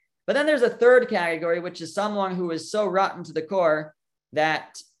 But then there's a third category, which is someone who is so rotten to the core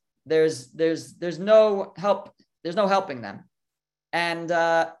that there's no help, there's no helping them. And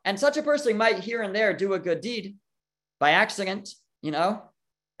such a person might here and there do a good deed by accident,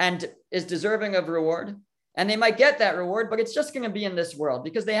 and is deserving of reward. And they might get that reward, but it's just going to be in this world,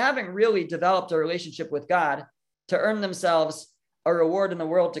 because they haven't really developed a relationship with God to earn themselves a reward in the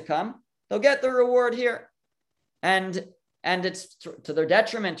world to come. They'll get the reward here. And it's to their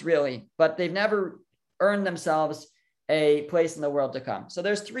detriment, really, but they've never earned themselves a place in the world to come. So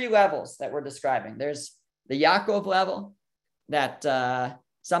there's three levels that we're describing. There's the Yaakov level, that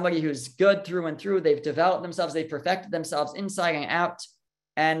somebody who's good through and through, they've developed themselves, they've perfected themselves inside and out,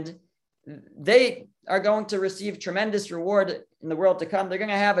 and they are going to receive tremendous reward in the world to come. They're going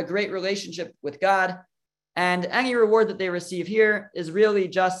to have a great relationship with God, and any reward that they receive here is really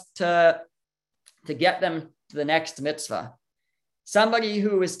just to get them to the next mitzvah. Somebody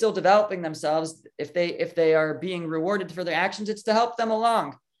who is still developing themselves, if they are being rewarded for their actions, it's to help them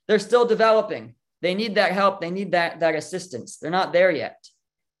along. They're still developing. They need that help. They need that assistance. They're not there yet.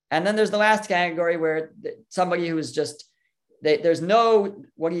 And then there's the last category where somebody who is just, there's no,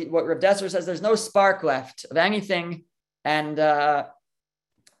 what Rav Desser says, there's no spark left of anything, and no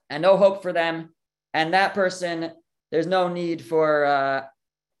hope for them. And that person, there's no need for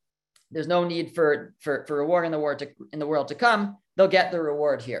reward in the world to come. They'll get the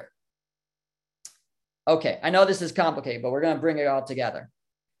reward here. Okay, I know this is complicated, but we're going to bring it all together.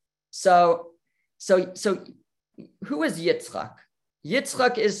 So who is Yitzchak?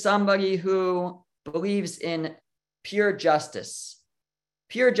 Yitzchak is somebody who believes in pure justice.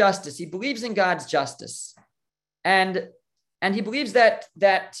 Pure justice. He believes in God's justice. And he believes that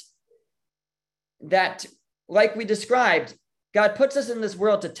like we described, God puts us in this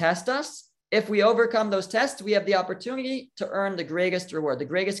world to test us. If we overcome those tests, we have the opportunity to earn the greatest reward, the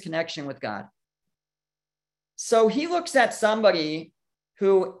greatest connection with God. So he looks at somebody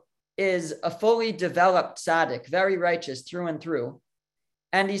who is a fully developed tzaddik, very righteous through and through.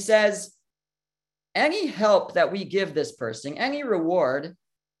 And he says, any help that we give this person, any reward,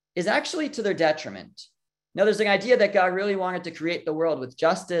 is actually to their detriment. Now, there's an idea that God really wanted to create the world with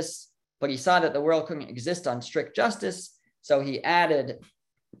justice, but he saw that the world couldn't exist on strict justice. So he added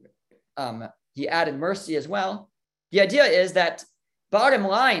mercy as well. The idea is that, bottom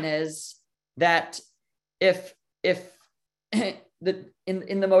line is that if in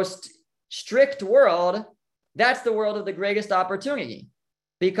the most strict world, that's the world of the greatest opportunity,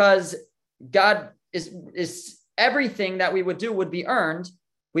 because God is everything that we would do would be earned.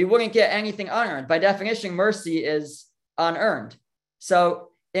 We wouldn't get anything unearned. By definition, mercy is unearned. So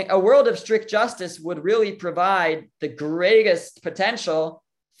a world of strict justice would really provide the greatest potential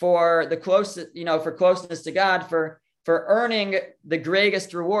for the closest, for closeness to God, for earning the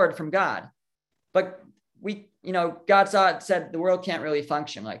greatest reward from God. But God said the world can't really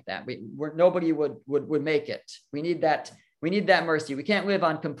function like that. Nobody would make it. We need that mercy. We can't live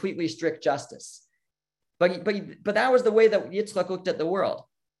on completely strict justice. But that was the way that Yitzchak looked at the world.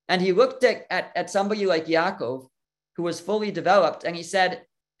 And he looked at somebody like Yaakov, who was fully developed, and he said,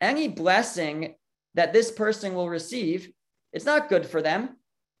 any blessing that this person will receive, it's not good for them.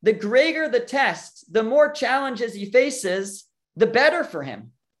 The greater the test, the more challenges he faces, the better for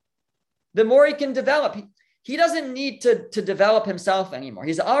him. The more he can develop. He doesn't need to develop himself anymore.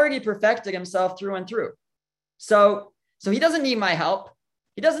 He's already perfected himself through and through. So he doesn't need my help.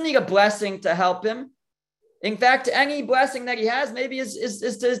 He doesn't need a blessing to help him. In fact, any blessing that he has maybe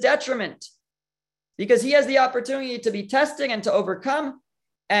is to his detriment, because he has the opportunity to be tested and to overcome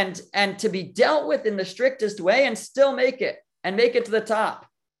and to be dealt with in the strictest way and still make it to the top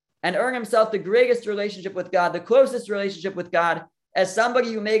and earn himself the greatest relationship with God, the closest relationship with God, as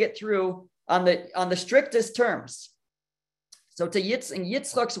somebody who made it through on the strictest terms. So in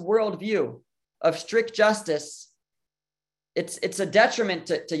Yitzchak's worldview of strict justice, it's a detriment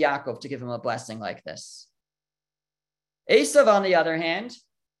to Yaakov to give him a blessing like this. Esav, on the other hand,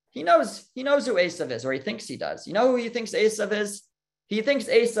 he knows who Esav is, or he thinks he does. You know who he thinks Esav is? He thinks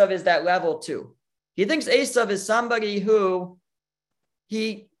Esav is that level too. He thinks Esav is somebody who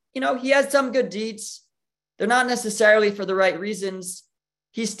he has some good deeds. They're not necessarily for the right reasons.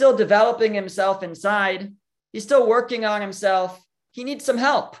 He's still developing himself inside. He's still working on himself. He needs some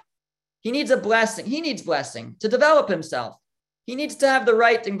help. He needs a blessing. He needs blessing to develop himself. He needs to have the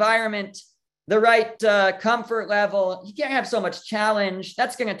right environment, the right comfort level. He can't have so much challenge.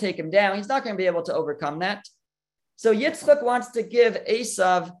 That's going to take him down. He's not going to be able to overcome that. So Yitzchak wants to give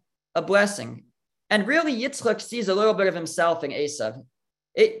Esav a blessing. And really, Yitzchak sees a little bit of himself in Esav.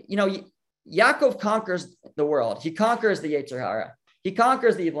 Yaakov conquers the world. He conquers the Yetzer Hara. He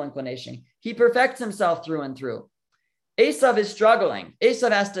conquers the evil inclination. He perfects himself through and through. Esav is struggling.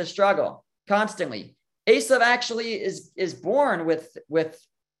 Esav has to struggle constantly. Esav actually is born with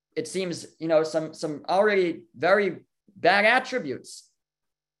it seems, some already very bad attributes.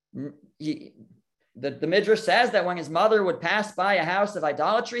 The Midrash says that when his mother would pass by a house of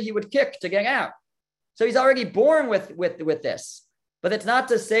idolatry, he would kick to get out. So he's already born with this. But it's not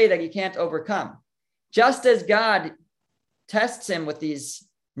to say that he can't overcome. Just as God tests him with these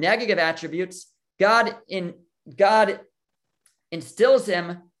negative attributes, God instills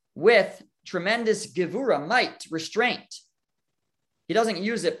him with tremendous gevura, might, restraint. He doesn't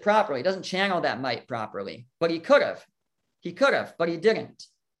use it properly. He doesn't channel that might properly, but he could have. But he didn't.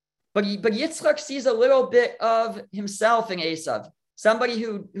 But Yitzchak sees a little bit of himself in Esav, somebody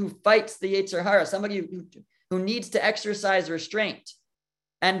who fights the Yetzer Hara, somebody who needs to exercise restraint.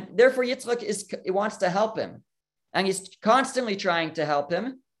 And therefore Yitzchak wants to help him. And he's constantly trying to help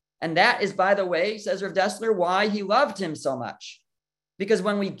him. And that is, by the way, says Rav Dessler, why he loved him so much. Because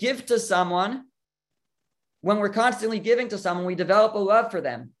when we give to someone, when we're constantly giving to someone, we develop a love for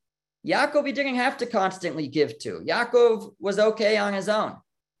them. Yaakov, he didn't have to constantly give to. Yaakov was okay on his own.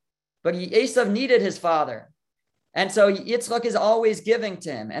 But Esav needed his father. And so Yitzchak is always giving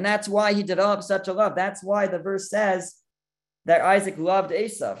to him. And that's why he developed such a love. That's why the verse says that Isaac loved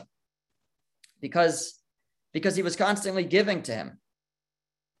Esav. Because he was constantly giving to him.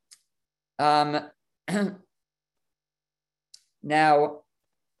 Now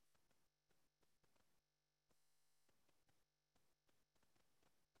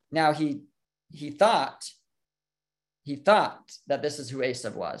he thought that this is who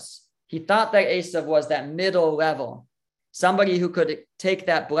Esav was. He thought that Esav was that middle level, somebody who could take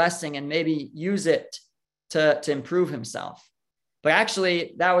that blessing and maybe use it to improve himself. But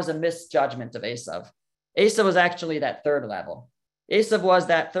actually, that was a misjudgment of Esav. Esav was actually that third level. Esav was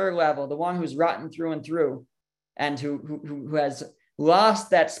that third level, the one who's rotten through and through, and who has lost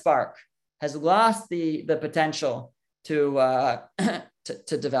that spark, has lost the potential to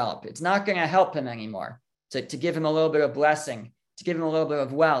develop. It's not going to help him anymore to give him a little bit of blessing, to give him a little bit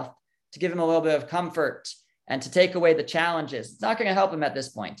of wealth, to give him a little bit of comfort, and to take away the challenges. It's not going to help him at this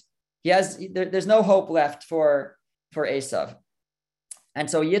point. There's no hope left for Esav. And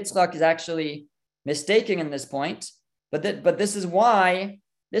so Yitzchak is actually mistaken in this point. But this is who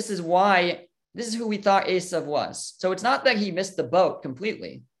we thought Esav was. So it's not that he missed the boat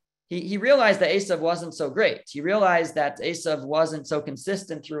completely. He realized that Esav wasn't so great. He realized that Esav wasn't so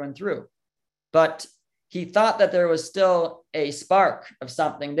consistent through and through. But he thought that there was still a spark of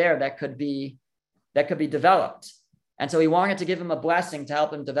something there that could be developed. And so he wanted to give him a blessing to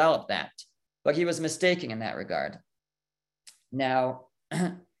help him develop that. But he was mistaken in that regard. Now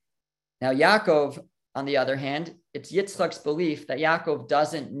Yaakov, on the other hand, it's Yitzchak's belief that Yaakov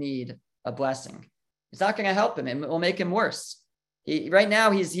doesn't need a blessing. It's not going to help him. It will make him worse. Right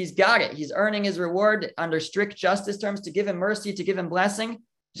now, he's got it. He's earning his reward under strict justice terms. To give him mercy, to give him blessing,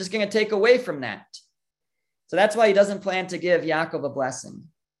 he's just going to take away from that. So that's why he doesn't plan to give Yaakov a blessing.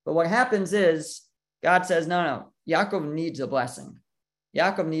 But what happens is God says, no, Yaakov needs a blessing.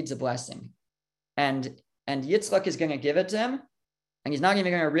 Yaakov needs a blessing. And Yitzchak is going to give it to him. And he's not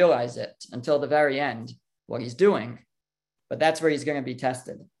even going to realize it until the very end, what he's doing. But that's where he's going to be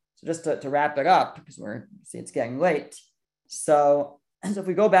tested. So just to wrap it up, because it's getting late. So if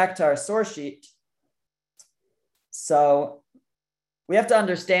we go back to our source sheet, so we have to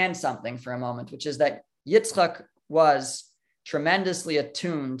understand something for a moment, which is that Yitzchak was tremendously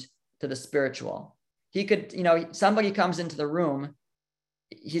attuned to the spiritual. He could, somebody comes into the room,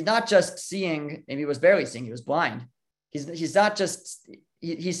 he's not just seeing, maybe he was barely seeing, he was blind. He's not just,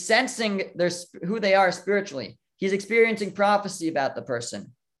 he's sensing who they are spiritually. He's experiencing prophecy about the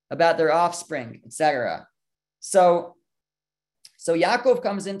person, about their offspring, etc. So Yaakov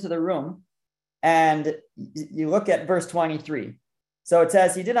comes into the room, and you look at verse 23. So it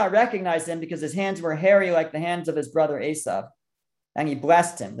says, he did not recognize him because his hands were hairy like the hands of his brother Esav, and he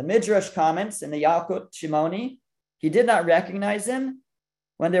blessed him. The Midrash comments in the Yalkut Shimoni, he did not recognize him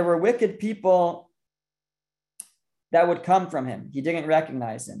when there were wicked people that would come from him. He didn't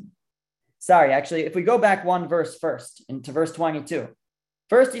recognize him. Sorry, actually, if we go back one verse first, into verse 22.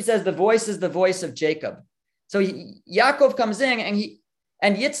 First, he says, the voice is the voice of Jacob. So Yaakov comes in,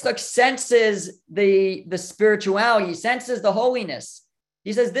 and Yitzchak senses the spirituality, he senses the holiness.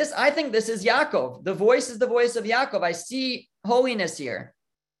 He says, I think this is Yaakov. The voice is the voice of Yaakov. I see holiness here.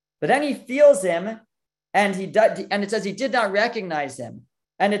 But then he feels him, and it says he did not recognize him.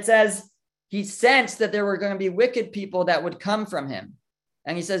 And it says he sensed that there were going to be wicked people that would come from him.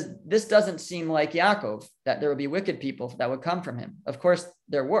 And he says, this doesn't seem like Yaakov, that there would be wicked people that would come from him. Of course,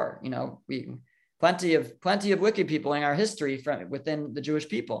 there were, plenty of wicked people in our history from within the Jewish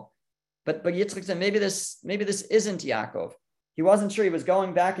people. But Yitzchak said, maybe this isn't Yaakov. He wasn't sure. He was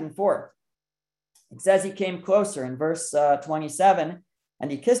going back and forth. It says he came closer in verse 27,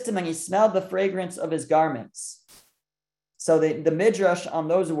 and he kissed him, and he smelled the fragrance of his garments. So the Midrash on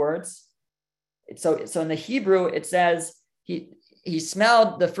those words, so in the Hebrew, it says he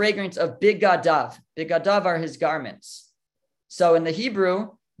smelled the fragrance of bigadav. Bigadav are his garments. So in the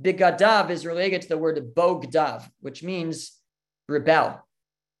Hebrew, bigadav is related to the word bogdav, which means rebel.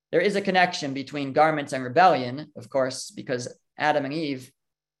 There is a connection between garments and rebellion, of course, because Adam and Eve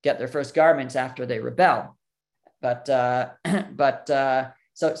get their first garments after they rebel. So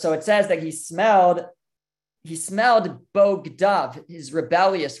it says that he smelled bogdav, his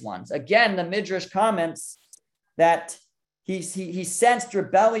rebellious ones. Again, the Midrash comments that he sensed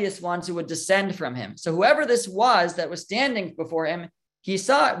rebellious ones who would descend from him. So whoever this was that was standing before him, he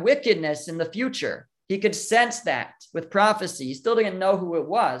saw wickedness in the future. He could sense that with prophecy. He still didn't know who it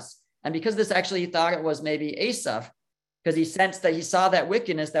was. And because this actually, he thought it was maybe Esav, because he sensed that he saw that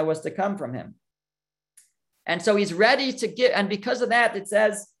wickedness that was to come from him. And so he's ready to give. And because of that, it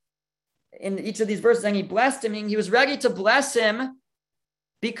says in each of these verses, and he blessed him, he was ready to bless him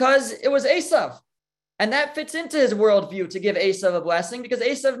because it was Esav. And that fits into his worldview to give Esav a blessing because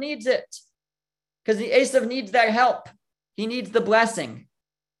Esav needs it. Because Esav needs that help. He needs the blessing.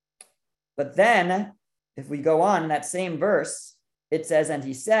 But then, if we go on in that same verse, it says, and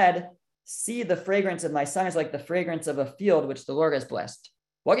he said, see, the fragrance of my son is like the fragrance of a field which the Lord has blessed.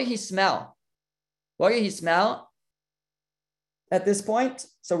 What did he smell? What did he smell at this point?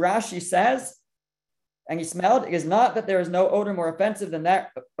 So Rashi says, and he smelled, it is not that there is no odor more offensive than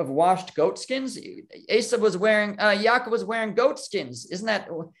that of washed goat skins. Yaakov was wearing goat skins.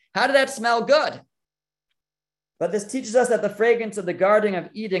 How did that smell good? But this teaches us that the fragrance of the Garden of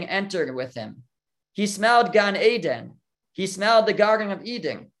Eden entered with him. He smelled Gan Eden. He smelled the Garden of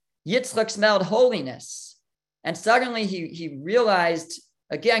Eden. Yitzchak smelled holiness. And suddenly he realized,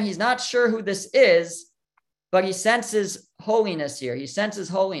 again, he's not sure who this is, but he senses holiness here. He senses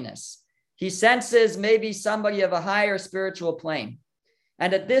holiness. He senses maybe somebody of a higher spiritual plane.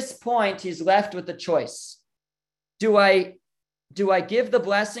 And at this point, he's left with the choice. Do I give the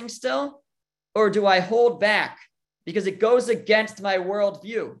blessing still, or do I hold back? Because it goes against my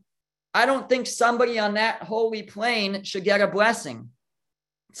worldview. I don't think somebody on that holy plane should get a blessing.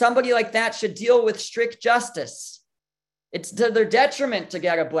 Somebody like that should deal with strict justice. It's to their detriment to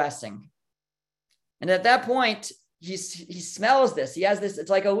get a blessing. And at that point, he smells this. He has this,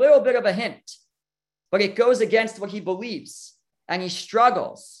 it's like a little bit of a hint. but it goes against what he believes, and he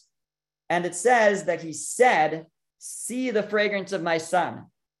struggles. And it says that he said, "See the fragrance of my son."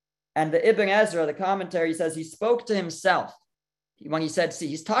 And the Ibn Ezra, the commentary, says he spoke to himself. When he said, "See,"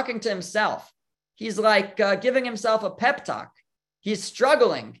 he's talking to himself. He's like giving himself a pep talk. He's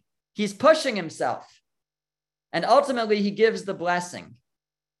struggling. He's pushing himself. And ultimately, he gives the blessing.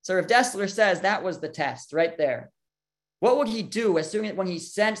 So Rav Dessler says that was the test right there. What would he do as soon as when he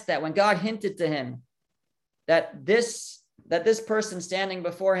sensed that, when God hinted to him that this person standing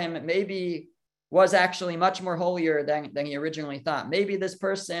before him maybe was actually much more holier than he originally thought. Maybe this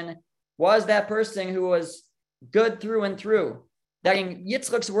person was that person who was good through and through. That in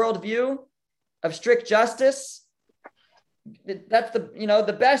Yitzchak's worldview of strict justice, that's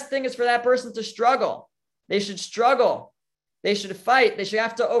the best thing is for that person to struggle. They should struggle. They should fight. They should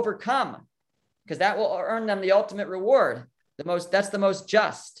have to overcome, because that will earn them the ultimate reward. That's the most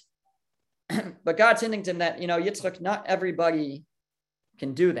just. But God's hinting to him that, Yitzchak, not everybody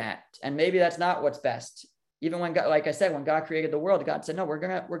can do that. And maybe that's not what's best. Even when God, like I said, when God created the world, God said, no, we're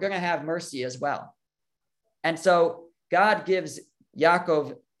gonna have mercy as well. And so God gives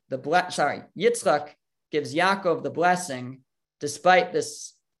Yitzchak gives Yaakov the blessing, despite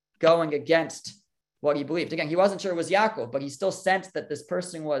this going against what he believed. Again, he wasn't sure it was Yaakov, but he still sensed that this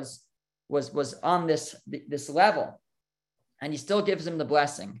person was on this level, and he still gives him the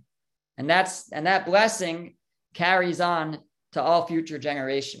blessing. And that blessing carries on to all future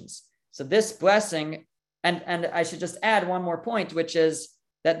generations. So this blessing, and I should just add one more point, which is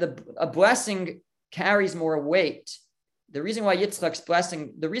that a blessing carries more weight. The reason why Yitzchak's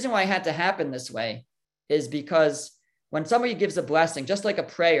blessing, the reason why it had to happen this way is because when somebody gives a blessing, just like a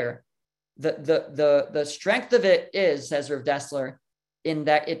prayer, the strength of it is, says Rav Dessler, in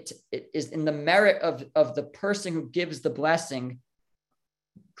that it is in the merit of the person who gives the blessing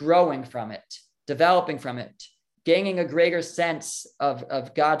growing from it, developing from it, gaining a greater sense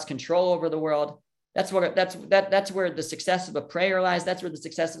of God's control over the world. That's where the success of a prayer lies. That's where the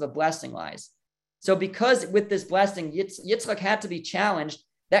success of a blessing lies. So because with this blessing, Yitzchak had to be challenged,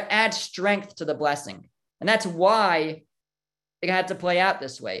 that adds strength to the blessing. And that's why it had to play out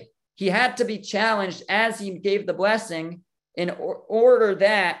this way. He had to be challenged as he gave the blessing in order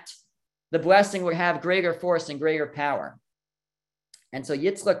that the blessing would have greater force and greater power. And so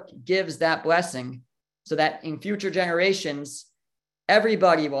Yitzchak gives that blessing so that in future generations,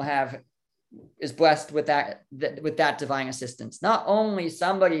 everybody is blessed with that divine assistance. Not only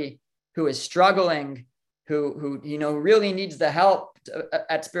somebody who is struggling, who really needs the help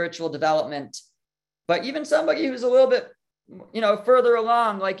at spiritual development, but even somebody who's a little bit, further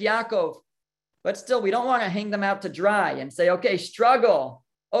along, like Yaakov. But still, we don't want to hang them out to dry and say, okay, struggle,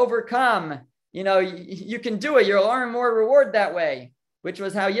 overcome. You can do it. You'll earn more reward that way, which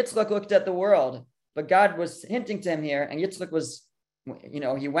was how Yitzchak looked at the world. But God was hinting to him here, and Yitzchak was,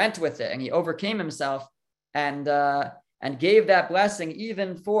 he went with it and he overcame himself and gave that blessing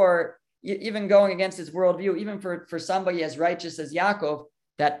even going against his worldview, even for somebody as righteous as Yaakov,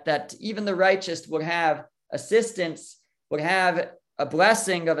 that even the righteous would have assistance, would have a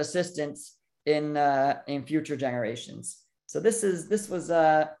blessing of assistance in future generations. So this was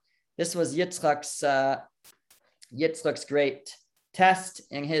Yitzchak's great test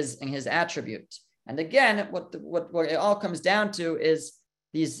in his attribute. And again, what it all comes down to is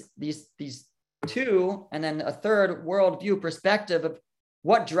these two, and then a third worldview perspective of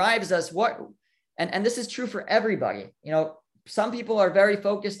what drives us. And this is true for everybody. Some people are very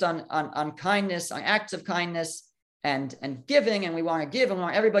focused on kindness, on acts of kindness and giving, and we want to give and we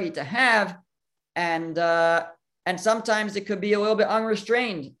want everybody to have. And sometimes it could be a little bit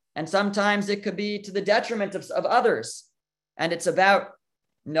unrestrained, and sometimes it could be to the detriment of others. And it's about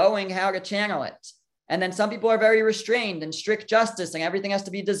knowing how to channel it. And then some people are very restrained and strict justice, and everything has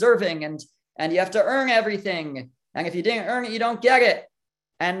to be deserving, and you have to earn everything. And if you didn't earn it, you don't get it.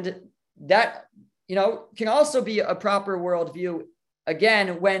 And that, can also be a proper worldview,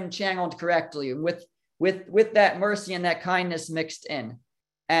 again, when channeled correctly, with that mercy and that kindness mixed in.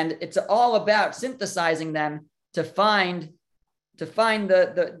 And it's all about synthesizing them to find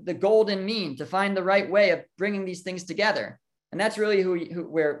the golden mean, to find the right way of bringing these things together. And that's really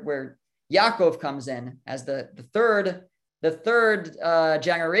where Yaakov comes in as the third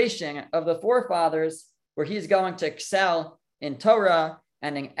generation of the forefathers, where he's going to excel in Torah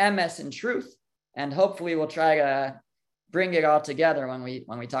and in emes, in truth. And hopefully we'll try to bring it all together when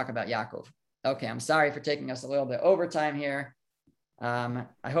we talk about Yaakov. Okay, I'm sorry for taking us a little bit over time here. I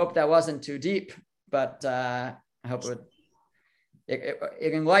hope that wasn't too deep, but I hope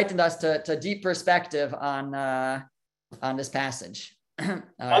it enlightened us to deep perspective on this passage. All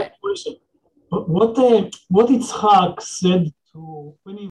right. what Yitzchak said to when he